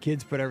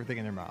 Kids put everything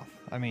in their mouth.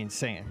 I mean,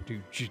 sand,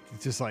 dude.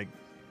 It's just like,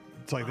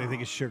 they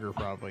think it's sugar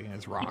probably, and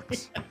it's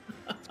rocks.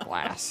 It's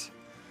glass.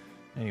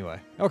 Anyway,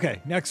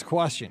 okay, next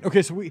question.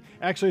 Okay, so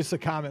it's a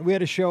comment. We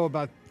had a show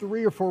about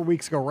 3 or 4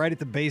 weeks ago, right at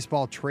the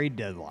baseball trade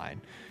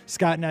deadline.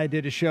 Scott and I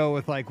did a show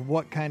with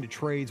what kind of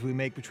trades we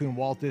make between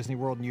Walt Disney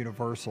World and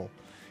Universal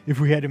if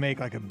we had to make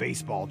a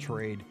baseball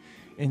trade.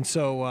 And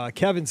so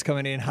Kevin's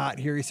coming in hot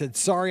here. He said,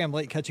 sorry, I'm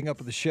late catching up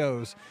with the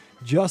shows.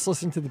 Just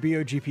listened to the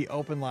BOGP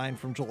open line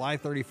from July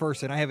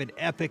 31st, and I have an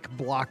epic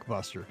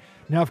blockbuster.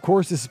 Now, of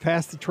course, this is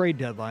past the trade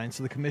deadline,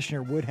 so the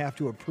commissioner would have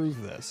to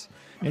approve this,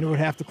 and it would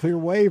have to clear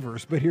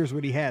waivers, but here's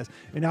what he has.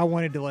 And I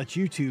wanted to let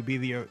you two be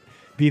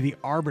the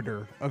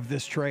arbiter of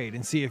this trade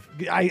and see if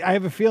I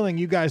have a feeling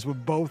you guys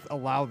would both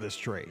allow this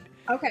trade.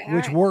 Okay.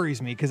 Which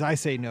worries me because I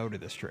say no to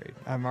this trade.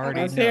 I'm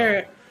already Let's no. hear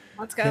it.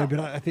 Let's go. Okay,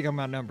 but I think I'm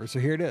outnumbered. So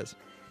here it is.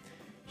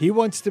 He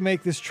wants to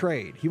make this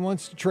trade. He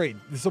wants to trade.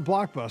 This is a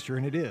blockbuster,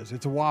 and it is.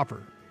 It's a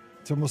whopper.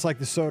 It's almost like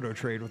the Soto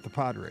trade with the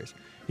Padres.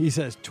 He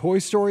says Toy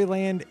Story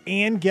Land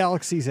and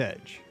Galaxy's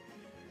Edge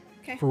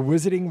for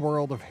Wizarding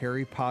World of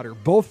Harry Potter.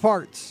 Both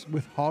parts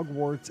with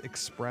Hogwarts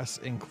Express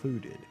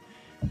included.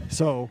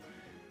 So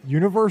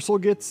Universal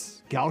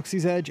gets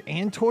Galaxy's Edge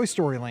and Toy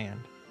Story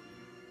Land.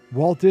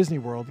 Walt Disney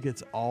World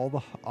gets all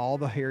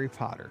the Harry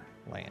Potter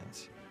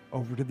lands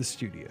over to the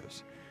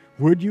studios.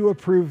 Would you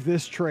approve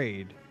this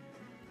trade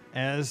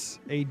as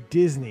a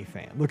Disney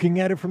fan? Looking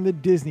at it from the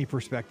Disney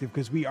perspective,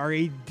 because we are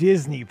a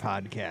Disney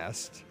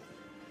podcast.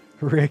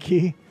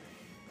 Ricky,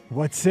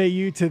 what say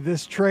you to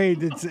this trade?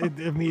 This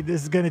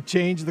is going to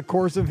change the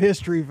course of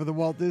history for the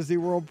Walt Disney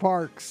World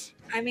parks.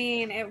 I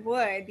mean, it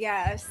would,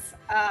 yes.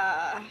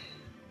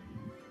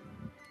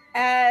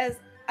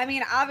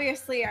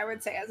 Obviously, I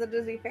would say as a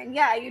Disney fan,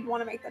 yeah, you'd want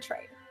to make the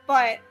trade.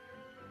 But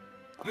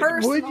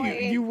personally, would you?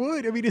 You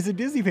would. I mean, as a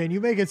Disney fan,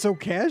 you make it so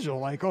casual,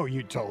 like, oh,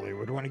 you totally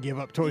would want to give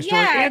up Toy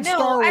Story and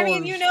Star Wars. I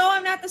mean,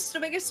 I'm not the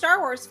biggest Star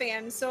Wars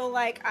fan, so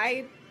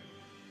I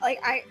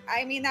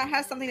mean, that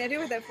has something to do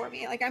with it for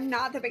me. I'm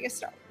not the biggest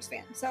Star Wars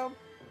fan, so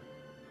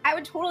I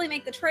would totally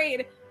make the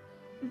trade.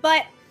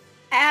 But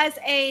as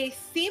a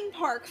theme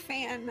park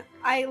fan,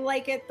 I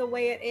like it the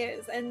way it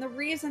is, and the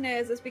reason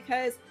is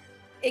because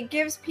it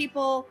gives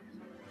people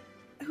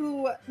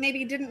who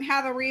maybe didn't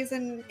have a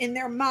reason in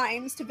their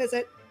minds to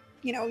visit,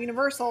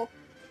 Universal.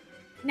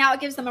 Now it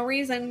gives them a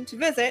reason to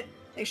visit.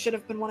 They should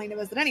have been wanting to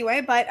visit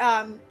anyway, but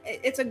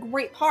it's a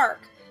great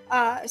park.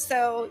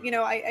 So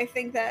I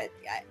think that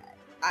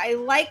I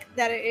like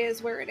that it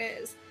is where it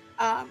is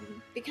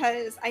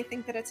because I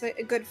think that it's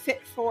a good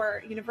fit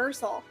for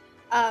Universal.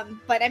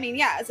 But I mean,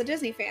 yeah, as a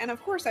Disney fan,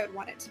 of course I would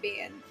want it to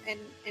be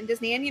in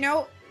Disney.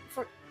 And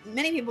for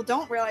many people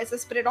don't realize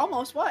this, but it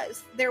almost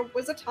was. There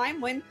was a time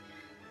when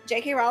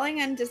J.K.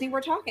 Rowling and Disney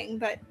were talking,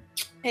 but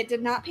it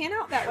did not pan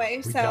out that way.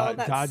 We so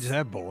dodged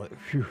that bullet.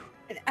 Phew.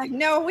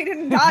 No, we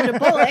didn't dodge a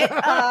bullet.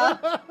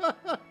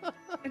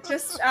 It's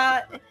just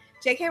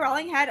J.K.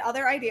 Rowling had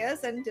other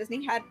ideas and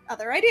Disney had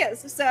other ideas.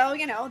 So,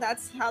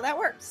 that's how that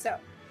worked. So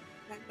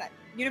that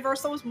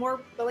Universal was more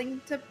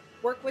willing to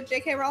work with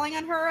J.K. Rowling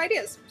on her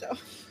ideas. So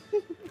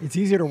it's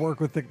easier to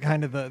work with the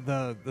kind of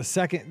the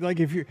second,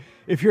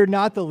 if you're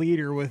not the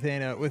leader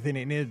within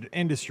an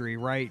industry,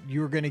 right,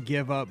 you're going to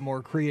give up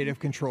more creative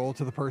control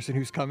to the person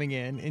who's coming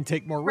in and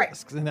take more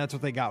risks, and that's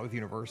what they got with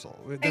Universal.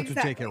 That's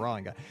what J.K.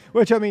 Rowling got,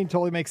 which I mean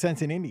totally makes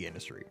sense in indie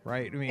industry,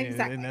 right? I mean,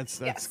 and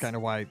that's kind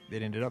of why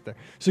it ended up there.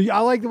 So I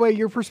like the way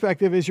your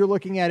perspective is. You're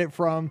looking at it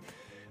from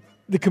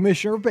the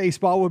commissioner of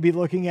baseball would be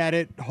looking at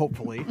it,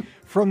 hopefully,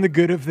 from the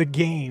good of the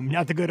game,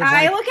 not the good of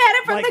I look at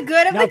it from the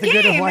good of the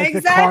game.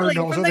 Exactly.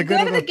 From the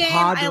good of the game,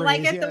 I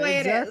like it the way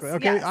it is.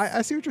 Okay, Yes.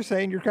 I see what you're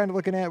saying. You're kind of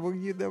looking at,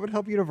 that would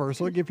help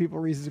Universal, give people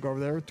reasons to go over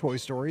there with Toy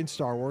Story and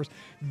Star Wars.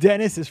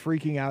 Dennis is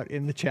freaking out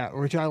in the chat,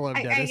 which I love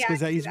Dennis,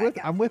 because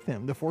I'm with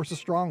him. The force is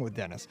strong with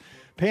Dennis.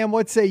 Pam,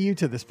 what say you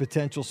to this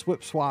potential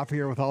swap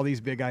here with all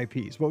these big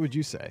IPs? What would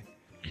you say?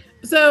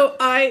 So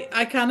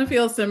I kind of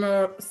feel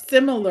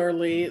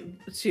similarly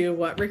to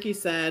what Ricky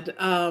said.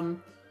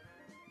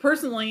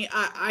 Personally,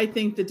 I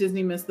think that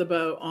Disney missed the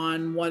boat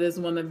on what is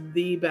one of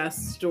the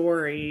best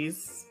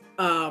stories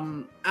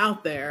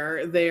out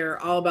there.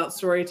 They're all about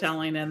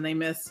storytelling, and they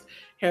missed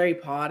Harry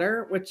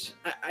Potter, which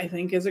I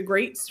think is a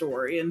great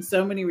story and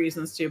so many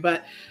reasons too.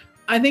 But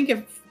I think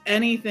if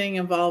anything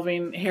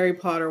involving Harry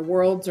Potter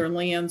worlds or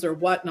lands or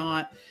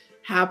whatnot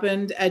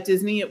happened at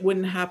Disney, it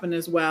wouldn't happen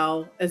as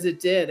well as it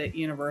did at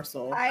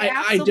Universal. I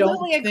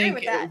absolutely agree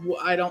with that.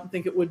 I don't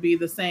think it would be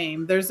the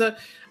same. There's a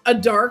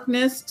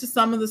darkness to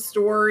some of the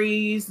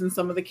stories and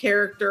some of the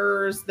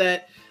characters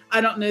that I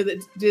don't know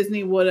that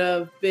Disney would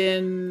have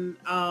been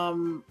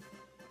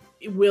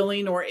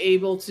willing or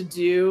able to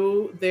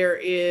do. There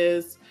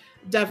is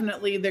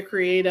definitely the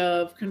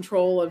creative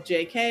control of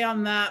JK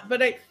on that,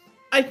 but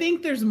I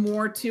think there's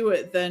more to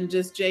it than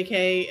just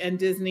JK and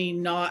Disney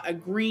not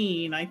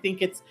agreeing. I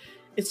think it's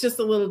just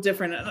a little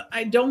different. And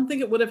I don't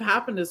think it would have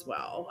happened as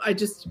well. I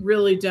just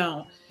really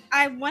don't.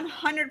 I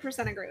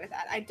 100% agree with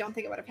that. I don't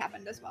think it would have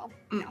happened as well.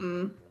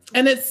 No.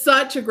 And it's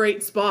such a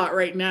great spot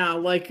right now.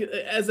 Like,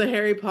 as a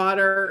Harry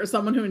Potter or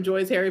someone who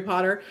enjoys Harry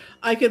Potter,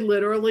 I could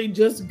literally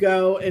just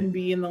go and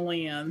be in the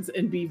lands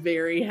and be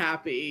very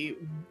happy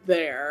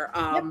there.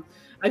 Yep.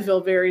 I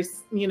feel very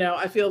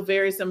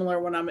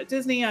similar when I'm at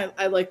Disney.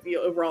 I like the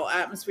overall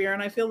atmosphere,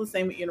 and I feel the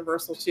same at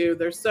Universal too.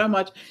 There's so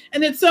much,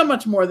 and it's so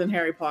much more than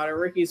Harry Potter.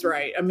 Ricky's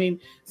right. I mean,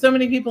 so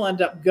many people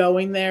end up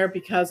going there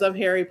because of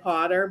Harry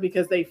Potter,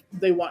 because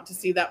they want to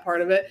see that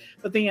part of it,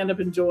 but they end up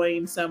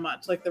enjoying so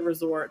much, like the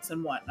resorts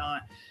and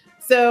whatnot.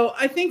 So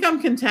I think I'm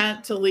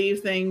content to leave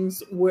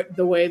things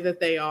the way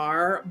that they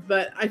are,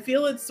 but I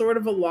feel it's sort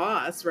of a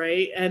loss,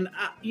 right? And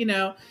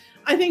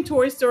I think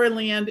Toy Story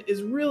Land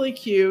is really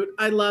cute.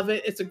 I love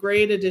it. It's a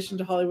great addition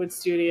to Hollywood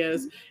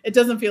Studios. It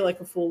doesn't feel like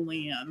a full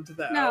land,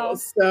 though. No.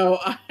 So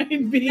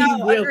I'd be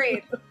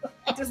agreed.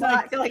 It does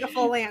not feel like a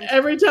full land.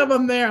 Every time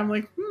I'm there, I'm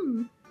like,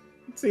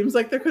 it seems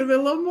like there could have been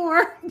a little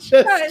more.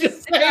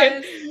 Just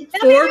saying.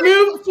 Four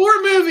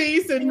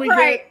movies, and we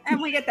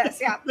get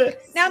this. Yeah.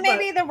 Now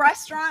maybe the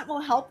restaurant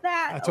will help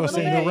that. That's what I'm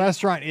saying. The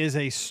restaurant is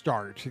a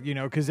start,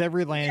 because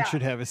every land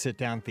should have a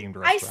sit-down themed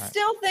restaurant. I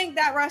still think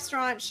that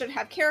restaurant should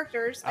have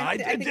characters. I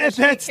think it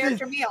should be a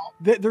character meal.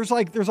 There's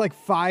like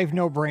 5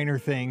 no-brainer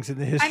things in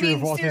the history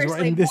of Walt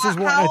Disney, and this is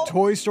a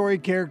Toy Story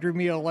character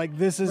meal. Like,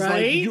 this is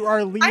like you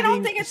are leaving. I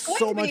don't think it's going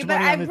so to be, much but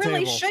money on I the really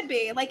table. should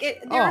be.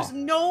 Like, there's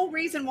no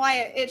reason why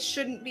it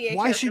shouldn't be.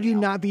 Why should you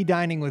not be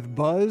dining with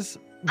Buzz,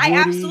 Woody, I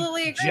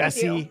absolutely agree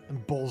Jessie, with you.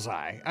 and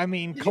Bullseye? I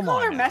mean, Did come you call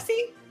on. her now.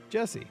 Messy?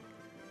 Jessie.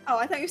 Oh,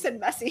 I thought you said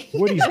messy.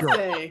 Woody's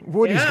girl.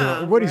 Woody's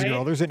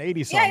girl. There's an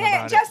 80s song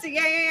about Jessie.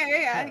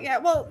 Yeah.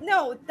 Well,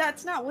 no,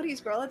 that's not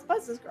Woody's girl. It's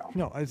Buzz's girl.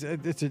 No, it's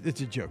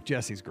a joke.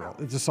 Jessie's girl.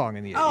 It's a song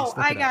in the 80s. Oh,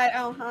 I got.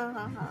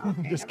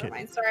 Okay, Just never kidding.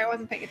 mind. Sorry, I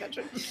wasn't paying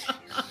attention.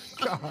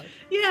 God.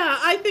 Yeah,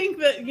 I think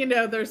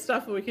that, there's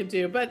stuff we could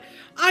do, but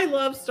I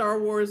love Star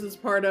Wars as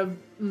part of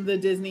the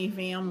Disney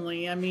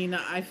family. I mean,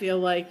 I feel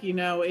like,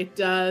 it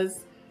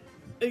does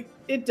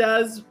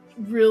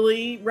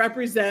really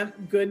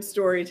represent good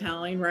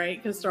storytelling,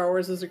 right? Because Star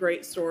Wars is a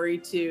great story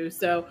too.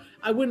 So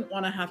I wouldn't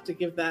want to have to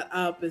give that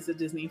up as a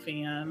Disney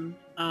fan.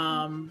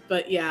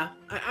 But yeah,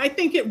 I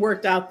think it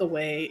worked out the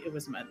way it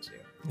was meant to.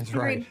 That's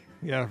right.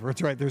 Yeah,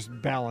 that's right. There's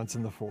balance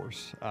in the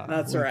Force.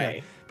 That's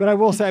right. But I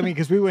will say,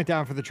 because we went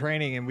down for the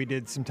training and we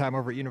did some time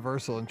over at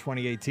Universal in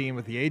 2018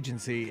 with the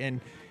agency. And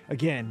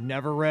again,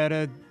 never read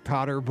a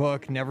Potter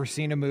book, never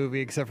seen a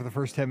movie except for the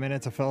first 10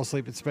 minutes. I fell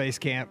asleep at space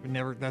camp.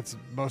 That's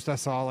most I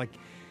saw. Like,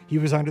 he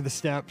was under the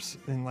steps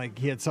and like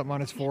he had something on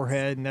his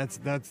forehead, and that's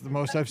the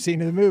most I've seen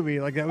in the movie.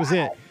 Like, that was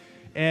it.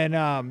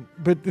 And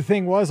but the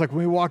thing was, like, when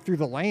we walked through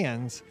the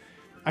lands,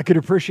 I could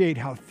appreciate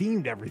how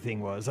themed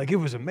everything was. Like, it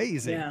was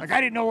amazing. Yeah. Like, I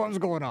didn't know what was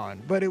going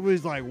on, but it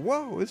was like,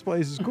 whoa, this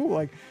place is cool.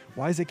 Like,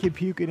 why is a kid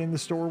puking in the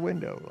store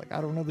window? Like, I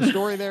don't know the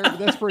story there, but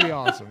that's pretty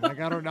awesome. Like,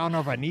 I don't know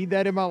if I need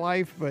that in my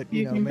life, but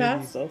maybe.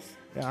 Yeah,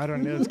 I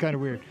don't know. It's kind of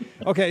weird.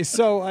 Okay,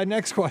 so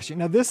next question.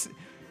 Now this,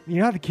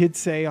 how the kids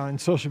say on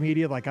social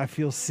media, like, I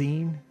feel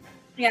seen?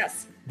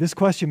 Yes. This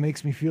question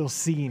makes me feel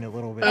seen a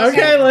little bit.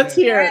 Okay, let's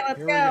hear it. All right,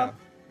 let's go.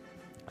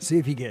 See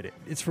if you get it.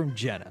 It's from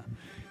Jenna.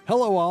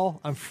 Hello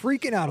all, I'm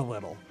freaking out a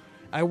little.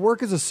 I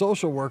work as a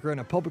social worker in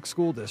a public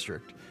school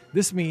district.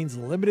 This means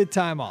limited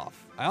time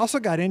off. I also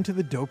got into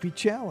the Dopey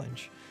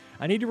Challenge.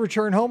 I need to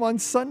return home on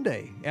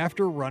Sunday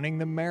after running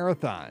the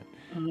marathon.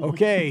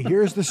 Okay,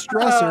 here's the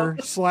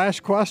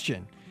stressor /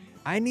 question.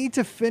 I need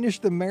to finish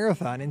the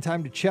marathon in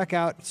time to check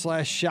out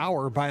 /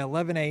 shower by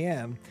 11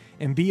 a.m.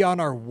 and be on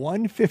our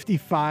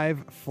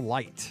 1:55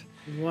 flight.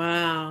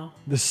 Wow.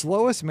 The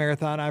slowest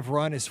marathon I've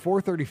run is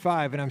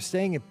 4:35, and I'm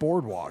staying at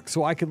Boardwalk,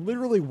 so I could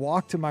literally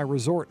walk to my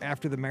resort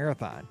after the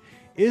marathon.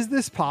 Is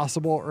this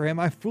possible, or am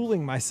I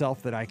fooling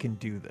myself that I can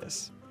do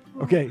this?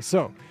 Okay,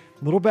 so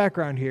little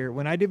background here.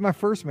 When I did my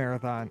first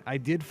marathon, I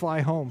did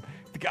fly home.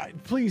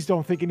 Please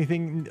don't think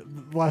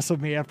anything less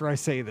of me after I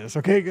say this,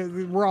 okay?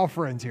 We're all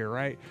friends here,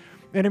 right?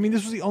 And I mean,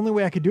 this was the only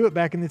way I could do it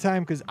back in the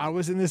time because I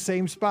was in the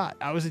same spot.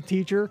 I was a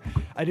teacher.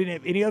 I didn't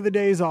have any other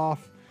days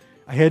off.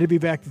 I had to be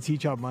back to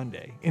teach on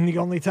Monday. And the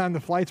only time the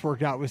flights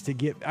worked out was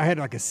I had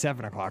like a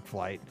 7 o'clock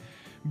flight.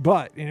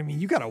 But, and I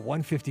mean, you got a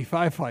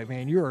 1:55 flight,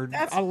 man.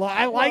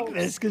 I like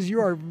this because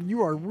you are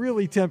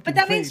really tempting. But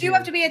that means you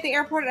have to be at the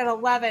airport at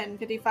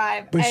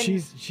 11:55. But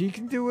she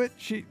can do it.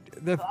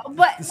 But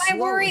my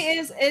worry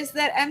is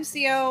that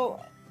MCO,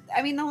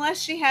 I mean,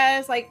 unless she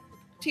has like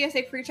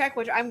TSA pre-check,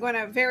 which I'm going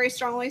to very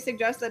strongly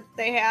suggest that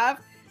they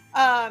have,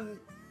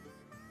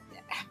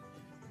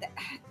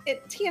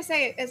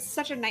 TSA is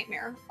such a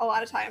nightmare a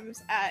lot of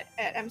times at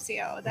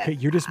MCO. That, okay,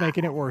 you're just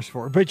making it worse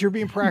for her, but you're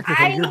being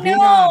practical. You're being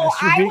honest.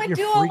 I would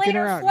do a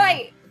later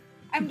flight.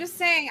 I'm just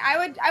saying, I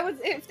would,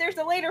 if there's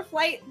a later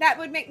flight, that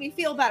would make me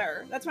feel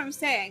better. That's what I'm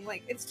saying.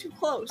 Like, it's too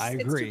close. I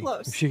agree. It's too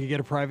close. If she could get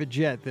a private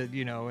jet that,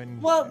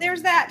 and. Well,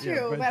 there's that too,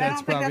 yeah, but I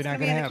don't think that's going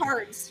to be in the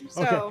cards.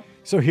 So. Okay.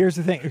 So here's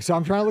the thing. So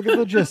I'm trying to look at the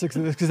logistics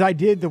of this because I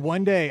did the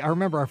one day. I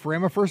remember I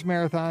ran my first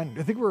marathon.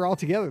 I think we were all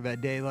together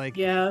that day. Like,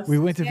 yes. We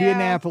went to Via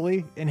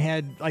Napoli and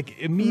had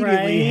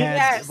immediately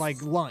had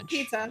lunch.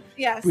 Pizza.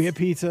 Yes. We had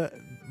pizza.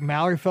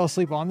 Mallory fell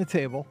asleep on the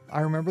table. I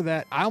remember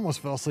that. I almost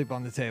fell asleep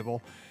on the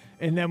table.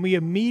 And then we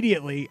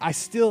immediately, I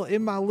still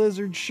in my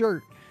lizard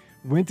shirt,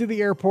 went to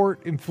the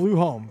airport and flew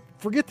home.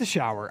 Forget the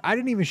shower. I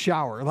didn't even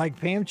shower. Like,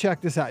 Pam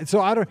checked this out.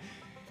 So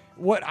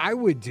what I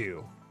would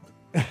do,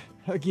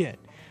 again,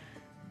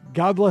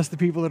 God bless the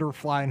people that are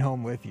flying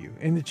home with you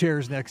in the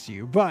chairs next to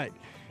you. But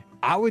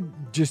I would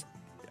just,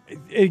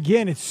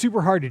 again, it's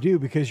super hard to do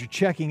because you're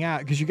checking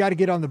out, because you got to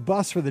get on the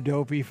bus for the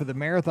Dopey for the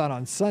marathon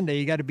on Sunday.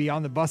 You got to be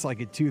on the bus like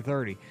at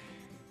 2:30.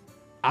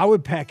 I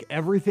would pack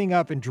everything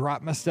up and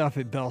drop my stuff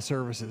at Bell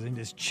Services and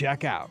just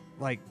check out.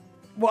 Like,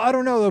 well, I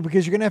don't know though,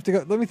 because you're going to have to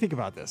go. Let me think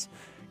about this.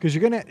 Because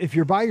if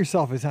you're by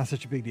yourself, it's not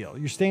such a big deal.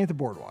 You're staying at the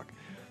Boardwalk.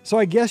 So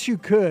I guess you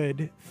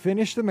could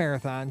finish the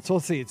marathon. So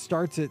let's say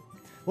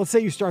let's say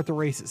you start the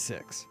race at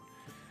 6.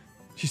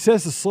 She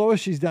says the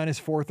slowest she's done is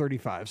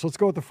 4:35. So let's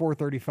go with the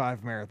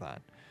 4:35 marathon.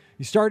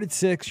 You start at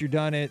 6, you're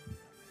done at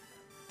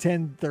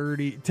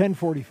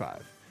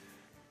 10:45.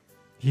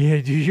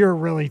 Yeah, dude, you're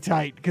really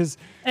tight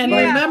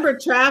remember,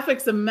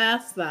 traffic's a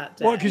mess that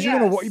day. Well, because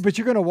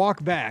you're gonna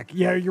walk back.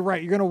 Yeah, you're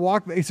right. You're gonna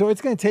walk back, so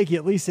it's gonna take you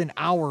at least an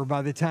hour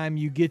by the time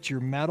you get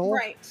your medal.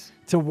 Right.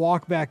 To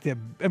walk back to.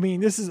 I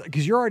mean, this is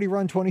because you already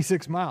run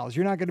 26 miles.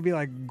 You're not gonna be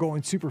like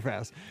going super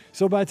fast.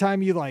 So by the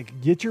time you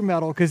get your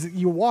medal, because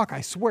you walk, I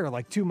swear,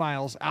 like 2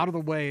 miles out of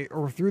the way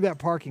or through that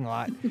parking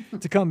lot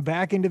to come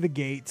back into the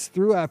gates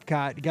through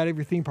Epcot. You got to have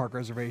your theme park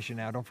reservation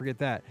now. Don't forget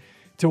that.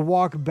 To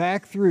walk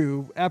back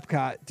through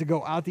Epcot to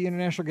go out the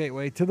International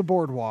Gateway to the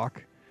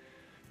Boardwalk,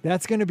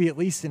 that's going to be at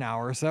least an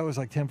hour. So that was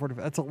like 10:45.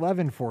 That's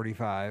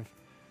 11:45.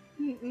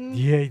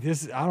 Yeah,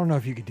 I don't know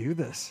if you could do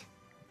this.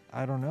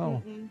 I don't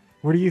know.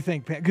 What do you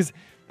think, Pam? Because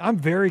I'm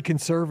very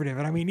conservative,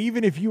 and I mean,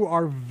 even if you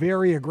are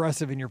very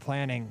aggressive in your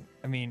planning,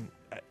 I mean,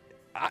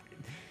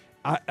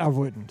 I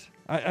wouldn't.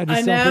 I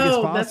just don't think it's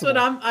possible. That's what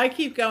I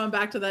keep going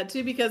back to that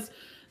too, because.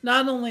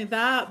 Not only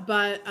that,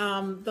 but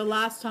the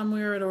last time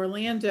we were at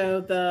Orlando,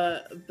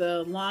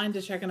 the line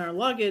to check in our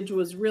luggage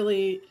was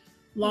really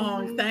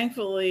long. Mm-hmm.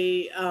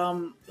 Thankfully,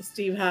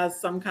 Steve has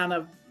some kind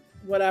of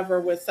whatever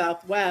with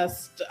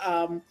Southwest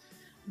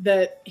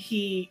that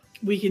we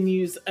can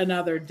use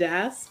another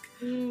desk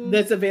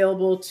that's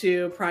available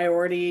to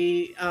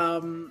priority,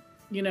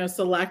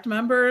 select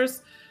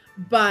members.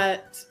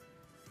 But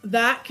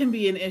that can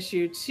be an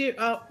issue too.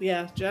 Oh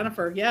yeah,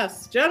 Jennifer.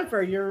 Yes,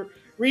 Jennifer, you're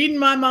reading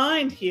my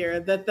mind here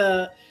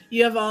that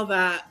you have all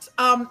that.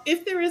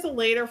 If there is a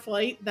later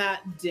flight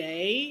that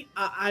day,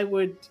 I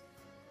would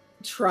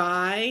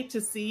try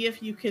to see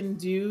if you can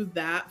do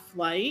that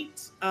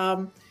flight.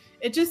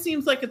 It just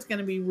seems like it's going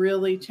to be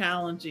really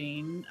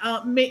challenging.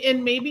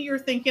 And maybe you're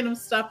thinking of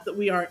stuff that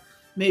we aren't.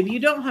 Maybe you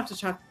don't have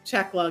to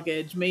check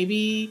luggage.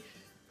 Maybe,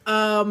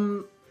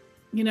 you're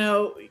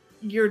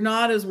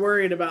not as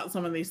worried about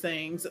some of these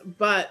things.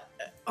 But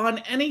on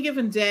any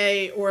given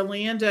day,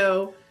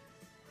 Orlando,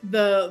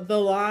 the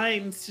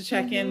lines to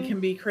check in can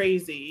be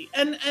crazy,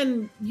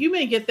 and you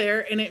may get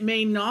there and it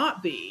may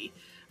not be,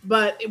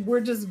 but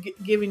we're just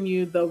giving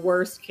you the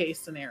worst case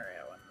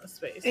scenario in this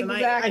space.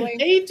 Exactly.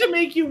 And I hate to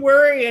make you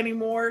worry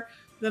anymore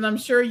than I'm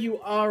sure you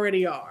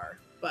already are,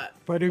 but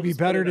it'd be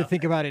better to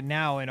think about it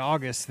now in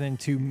August than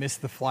to miss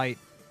the flight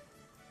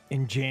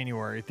in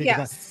January.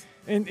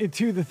 And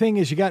two, the thing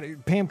is,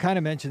 Pam kind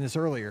of mentioned this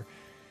earlier.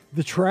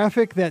 The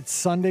traffic that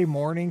Sunday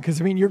morning, because,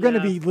 I mean, you're going to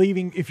be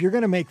leaving. If you're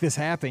going to make this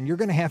happen, you're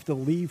going to have to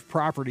leave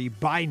property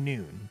by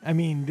noon. I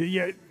mean,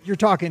 you're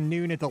talking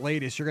noon at the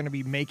latest. You're going to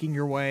be making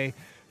your way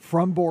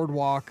from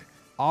Boardwalk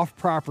off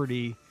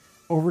property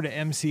over to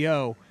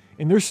MCO.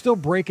 And they're still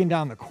breaking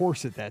down the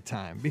course at that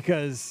time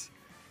because,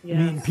 I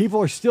mean,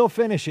 people are still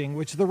finishing,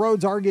 which the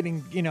roads are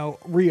getting,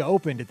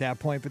 reopened at that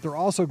point, but they're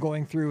also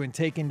going through and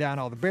taking down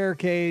all the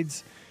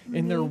barricades,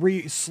 and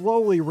they're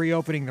slowly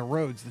reopening the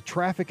roads. The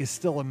traffic is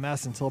still a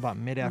mess until about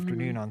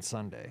mid-afternoon on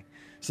Sunday.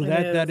 So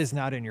that is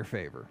not in your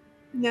favor.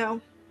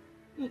 No.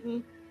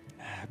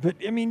 But,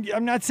 I mean,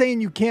 I'm not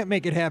saying you can't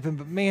make it happen,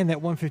 but, man,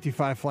 that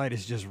 155 flight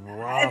is just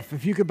rough.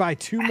 If you could buy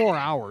 2 more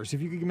hours,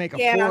 if you could make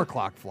a 4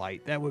 o'clock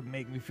flight, that would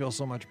make me feel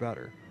so much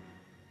better.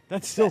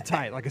 That's still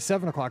tight. Like a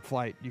 7 o'clock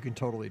flight, you can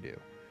totally do.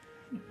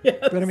 Yes.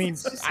 But, I mean,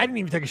 I didn't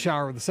even take a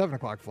shower with the 7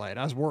 o'clock flight.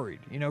 I was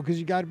worried, because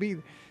you got to be...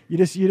 You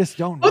just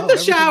don't know. Put the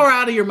shower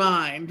out of your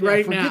mind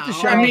right now. Forget the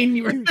shower. I mean,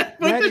 Dude,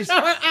 put the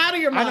shower out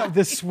of your mind. I know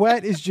the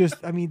sweat is just.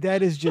 I mean,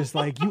 that is just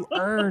like you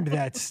earned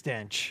that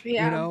stench.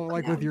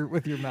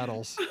 With your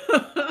medals.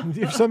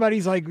 If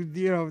somebody's like,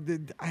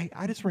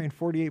 I just ran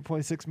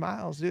 48.6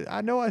 miles. Dude, I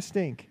know I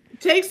stink.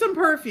 Take some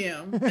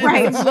perfume.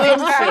 Right.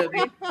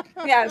 Lotion.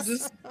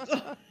 Yes.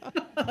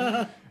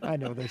 I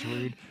know that's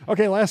rude.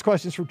 Okay, last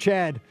question's from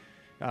Chad.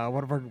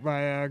 One of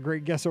my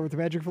great guests over at the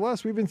Magic for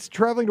Less. We've been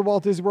traveling to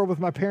Walt Disney World with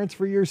my parents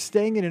for years,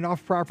 staying in an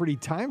off-property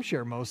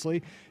timeshare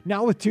mostly.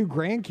 Now with 2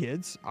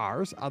 grandkids,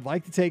 ours, I'd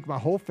like to take my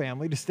whole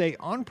family to stay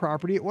on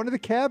property at one of the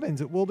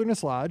cabins at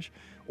Wilderness Lodge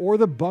or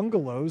the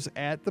bungalows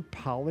at the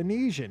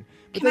Polynesian.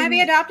 Can I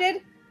be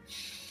adopted?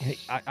 Hey,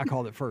 I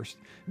called it first.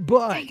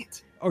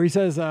 But, or he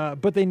says,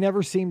 but they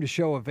never seem to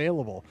show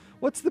available.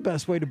 What's the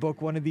best way to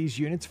book one of these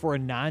units for a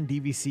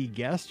non-DVC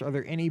guest? Are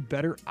there any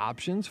better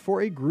options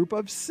for a group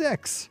of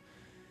 6?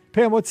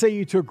 Pam, what say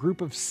you to a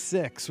group of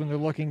 6 when they're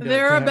looking to...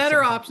 There are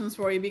better options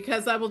for you,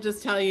 because I will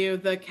just tell you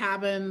the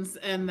cabins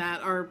and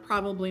that are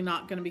probably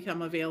not going to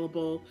become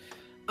available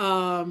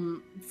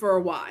for a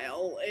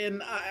while.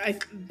 And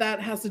that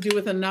has to do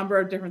with a number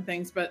of different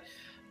things, but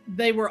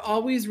they were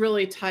always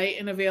really tight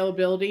in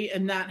availability,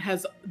 and that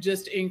has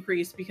just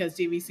increased because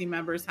DVC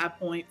members have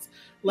points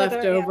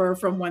left over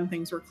from when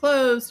things were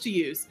closed to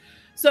use.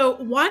 So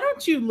why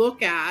don't you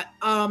look at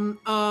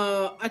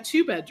a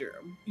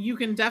 2-bedroom? You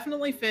can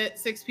definitely fit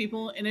 6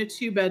 people in a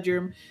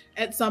 2-bedroom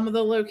at some of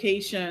the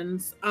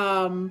locations.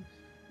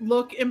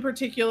 Look in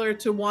particular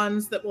to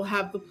ones that will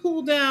have the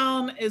pull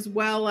down, as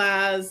well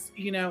as,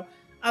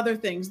 other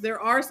things.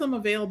 There are some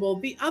available.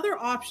 The other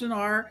option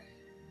are,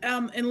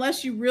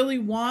 unless you really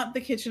want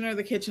the kitchen or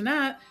the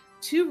kitchenette,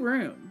 2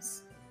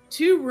 rooms.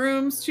 2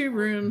 rooms, 2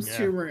 rooms, Yeah.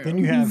 2 rooms. Then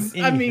you have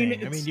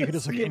anything. I mean, you can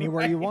just look you're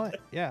anywhere you right. want.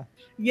 Yeah.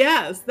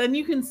 Yes. Then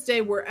you can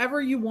stay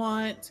wherever you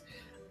want.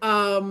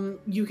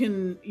 You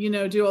can,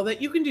 do all that.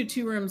 You can do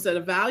 2 rooms at a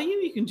value.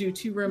 You can do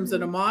 2 rooms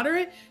at a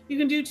moderate. You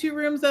can do 2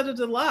 rooms at a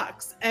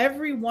deluxe.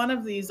 Every one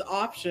of these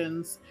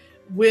options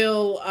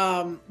will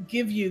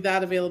give you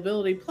that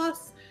availability.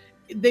 Plus,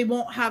 they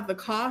won't have the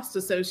cost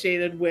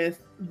associated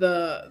with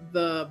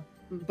the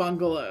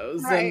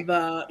bungalows and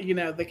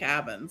the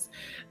cabins.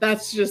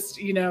 That's just,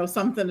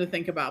 something to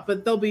think about,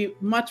 but there'll be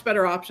much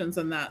better options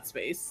in that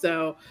space.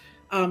 So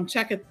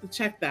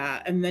check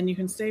that, and then you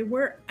can stay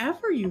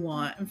wherever you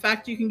want. In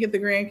fact, you can get the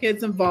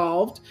grandkids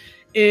involved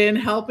in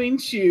helping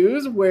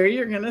choose where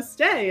you're going to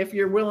stay if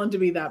you're willing to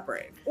be that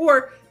brave,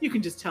 or you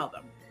can just tell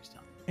them.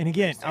 And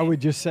again, I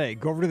would just say,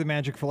 go over to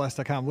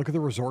themagicforless.com, look at the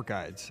resort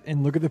guides,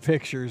 and look at the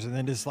pictures, and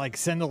then just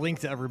send the link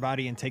to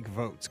everybody and take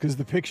votes, because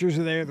the pictures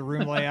are there, the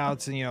room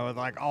layouts, and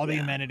all the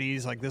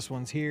amenities. Like this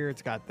one's here,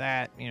 it's got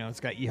that, it's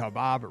got Yeehaw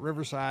Bob at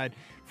Riverside,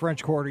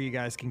 French Quarter. You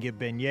guys can get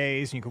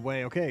beignets, and you can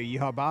weigh, okay,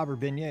 Yeehaw Bob or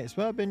beignets.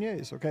 Well,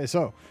 beignets. Okay,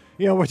 so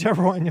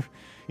whichever one.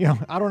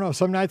 I don't know.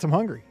 Some nights I'm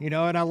hungry, and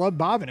I love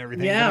Bob and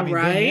everything. Yeah,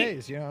 right.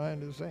 Beignets,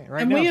 I'm just saying.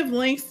 Right. And now, we have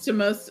links to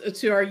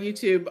our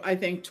YouTube, I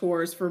think,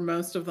 tours for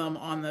most of them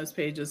on those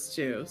pages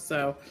too.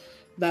 So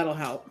that'll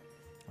help.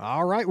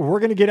 All right. Well,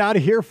 we're going to get out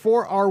of here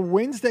for our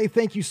Wednesday.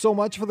 Thank you so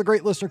much for the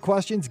great listener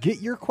questions.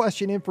 Get your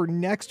question in for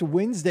next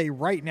Wednesday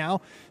right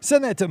now.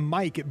 Send that to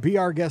Mike at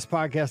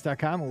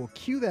beourguestpodcast.com, and we'll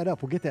queue that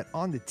up. We'll get that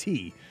on the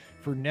tee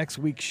for next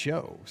week's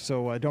show.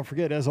 So don't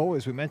forget, as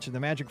always, we mentioned the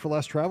Magic for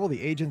Less Travel.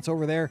 The agents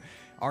over there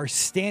are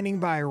standing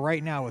by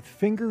right now with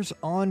fingers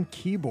on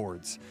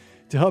keyboards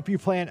to help you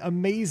plan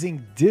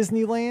amazing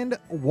Disneyland,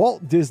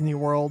 Walt Disney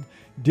World,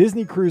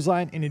 Disney Cruise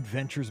Line, and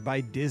Adventures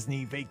by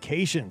Disney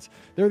vacations.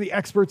 They're the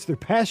experts. They're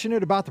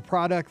passionate about the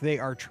product. They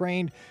are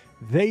trained.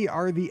 They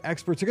are the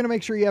experts. They're going to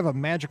make sure you have a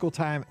magical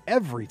time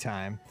every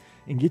time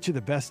and get you the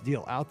best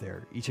deal out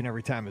there each and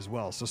every time as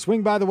well. So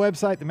swing by the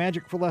website,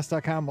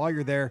 themagicforless.com, while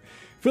you're there.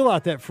 Fill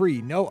out that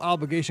free, no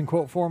obligation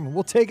quote form, and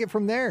we'll take it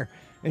from there.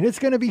 And it's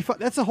going to be fun.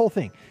 That's the whole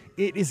thing.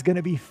 It is going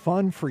to be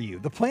fun for you.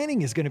 The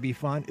planning is going to be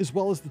fun, as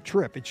well as the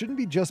trip. It shouldn't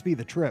be just the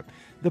trip.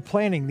 The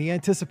planning, the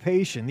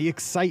anticipation, the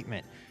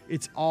excitement.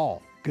 It's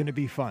all going to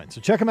be fun.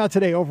 So check them out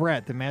today over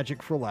at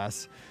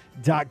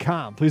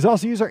themagicforless.com. Please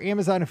also use our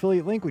Amazon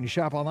affiliate link when you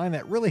shop online.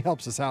 That really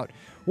helps us out.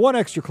 One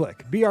extra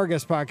click,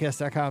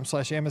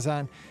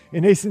 beourguestpodcast.com/Amazon.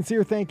 And a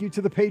sincere thank you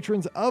to the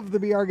patrons of the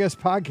Be Our Guest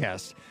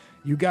podcast.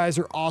 You guys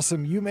are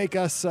awesome. You make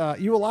us,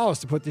 you allow us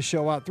to put this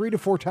show out 3 to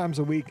 4 times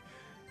a week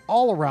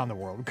all around the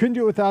world. We couldn't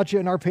do it without you,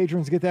 and our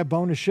patrons get that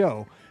bonus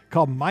show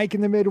called Mike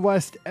in the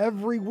Midwest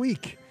every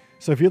week.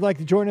 So if you'd like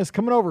to join us,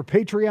 come on over,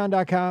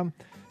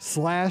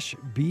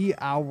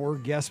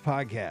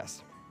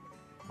 patreon.com/BeOurGuestPodcast.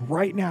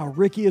 Right now,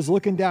 Ricky is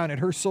looking down at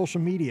her social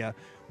media,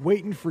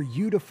 waiting for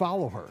you to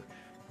follow her.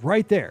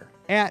 Right there,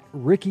 at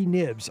Ricky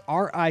Nibs,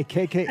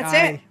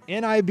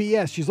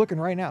 RIKKINIBS. She's looking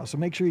right now, so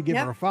make sure you give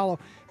her a follow.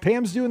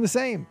 Pam's doing the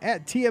same,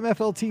 at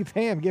TMFLT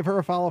Pam. Give her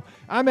a follow.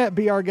 I'm at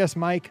Be Our Guest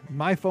Mike.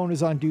 My phone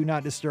is on Do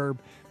Not Disturb,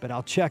 but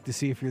I'll check to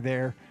see if you're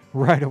there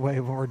right away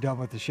when we're done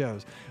with the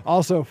shows.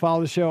 Also,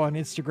 follow the show on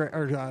Instagram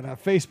or on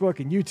Facebook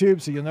and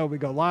YouTube so you'll know we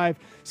go live.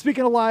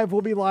 Speaking of live,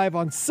 we'll be live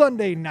on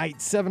Sunday night,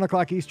 7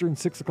 o'clock Eastern,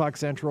 6 o'clock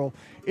Central.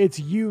 It's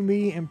you,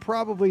 me, and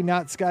probably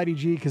not Scotty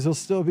G because he'll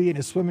still be in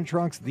his swimming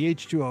trunks, the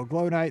H2O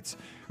Glow Nights,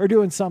 or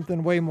doing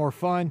something way more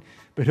fun,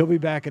 but he'll be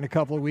back in a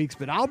couple of weeks.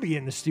 But I'll be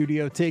in the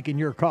studio taking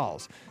your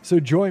calls. So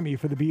join me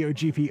for the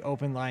BOGP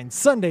Open Line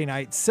Sunday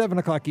night, 7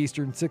 o'clock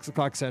Eastern, 6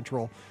 o'clock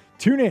Central.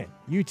 Tune in,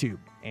 YouTube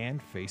and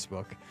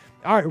Facebook.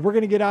 All right, we're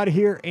going to get out of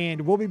here,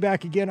 and we'll be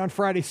back again on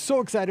Friday.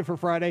 So excited for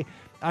Friday.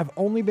 I've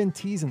only been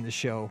teasing the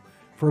show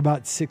for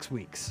about 6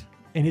 weeks,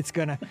 and it's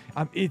gonna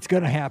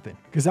happen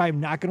because I'm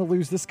not going to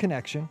lose this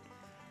connection.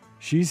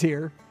 She's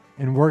here,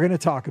 and we're going to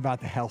talk about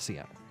the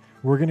Halcyon.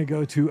 We're going to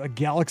go to a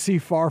galaxy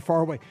far,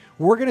 far away.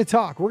 We're going to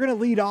talk. We're going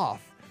to lead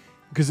off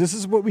because this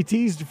is what we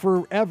teased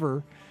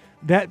forever,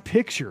 that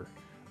picture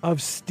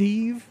of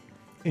Steve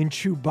and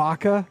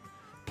Chewbacca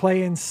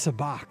playing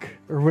Sabacc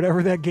or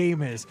whatever that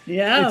game is.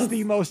 Yeah, it's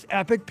the most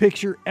epic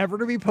picture ever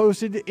to be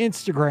posted to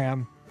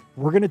Instagram.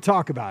 We're going to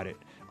talk about it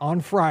on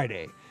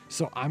Friday.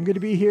 So I'm going to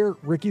be here.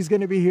 Ricky's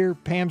going to be here.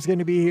 Pam's going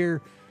to be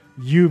here.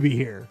 You be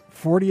here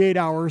 48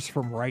 hours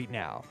from right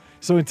now.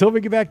 So until we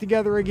get back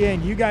together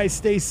again, you guys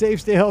stay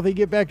safe, stay healthy,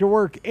 get back to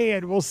work,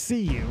 and we'll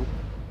see you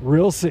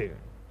real soon.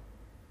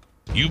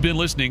 You've been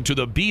listening to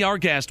the Be Our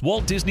Guest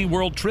Walt Disney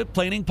World Trip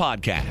Planning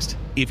Podcast.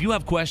 If you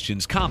have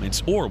questions,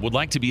 comments, or would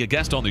like to be a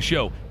guest on the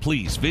show,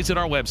 please visit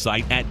our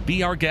website at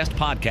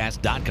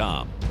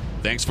beourguestpodcast.com.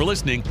 Thanks for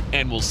listening,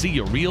 and we'll see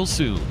you real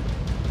soon.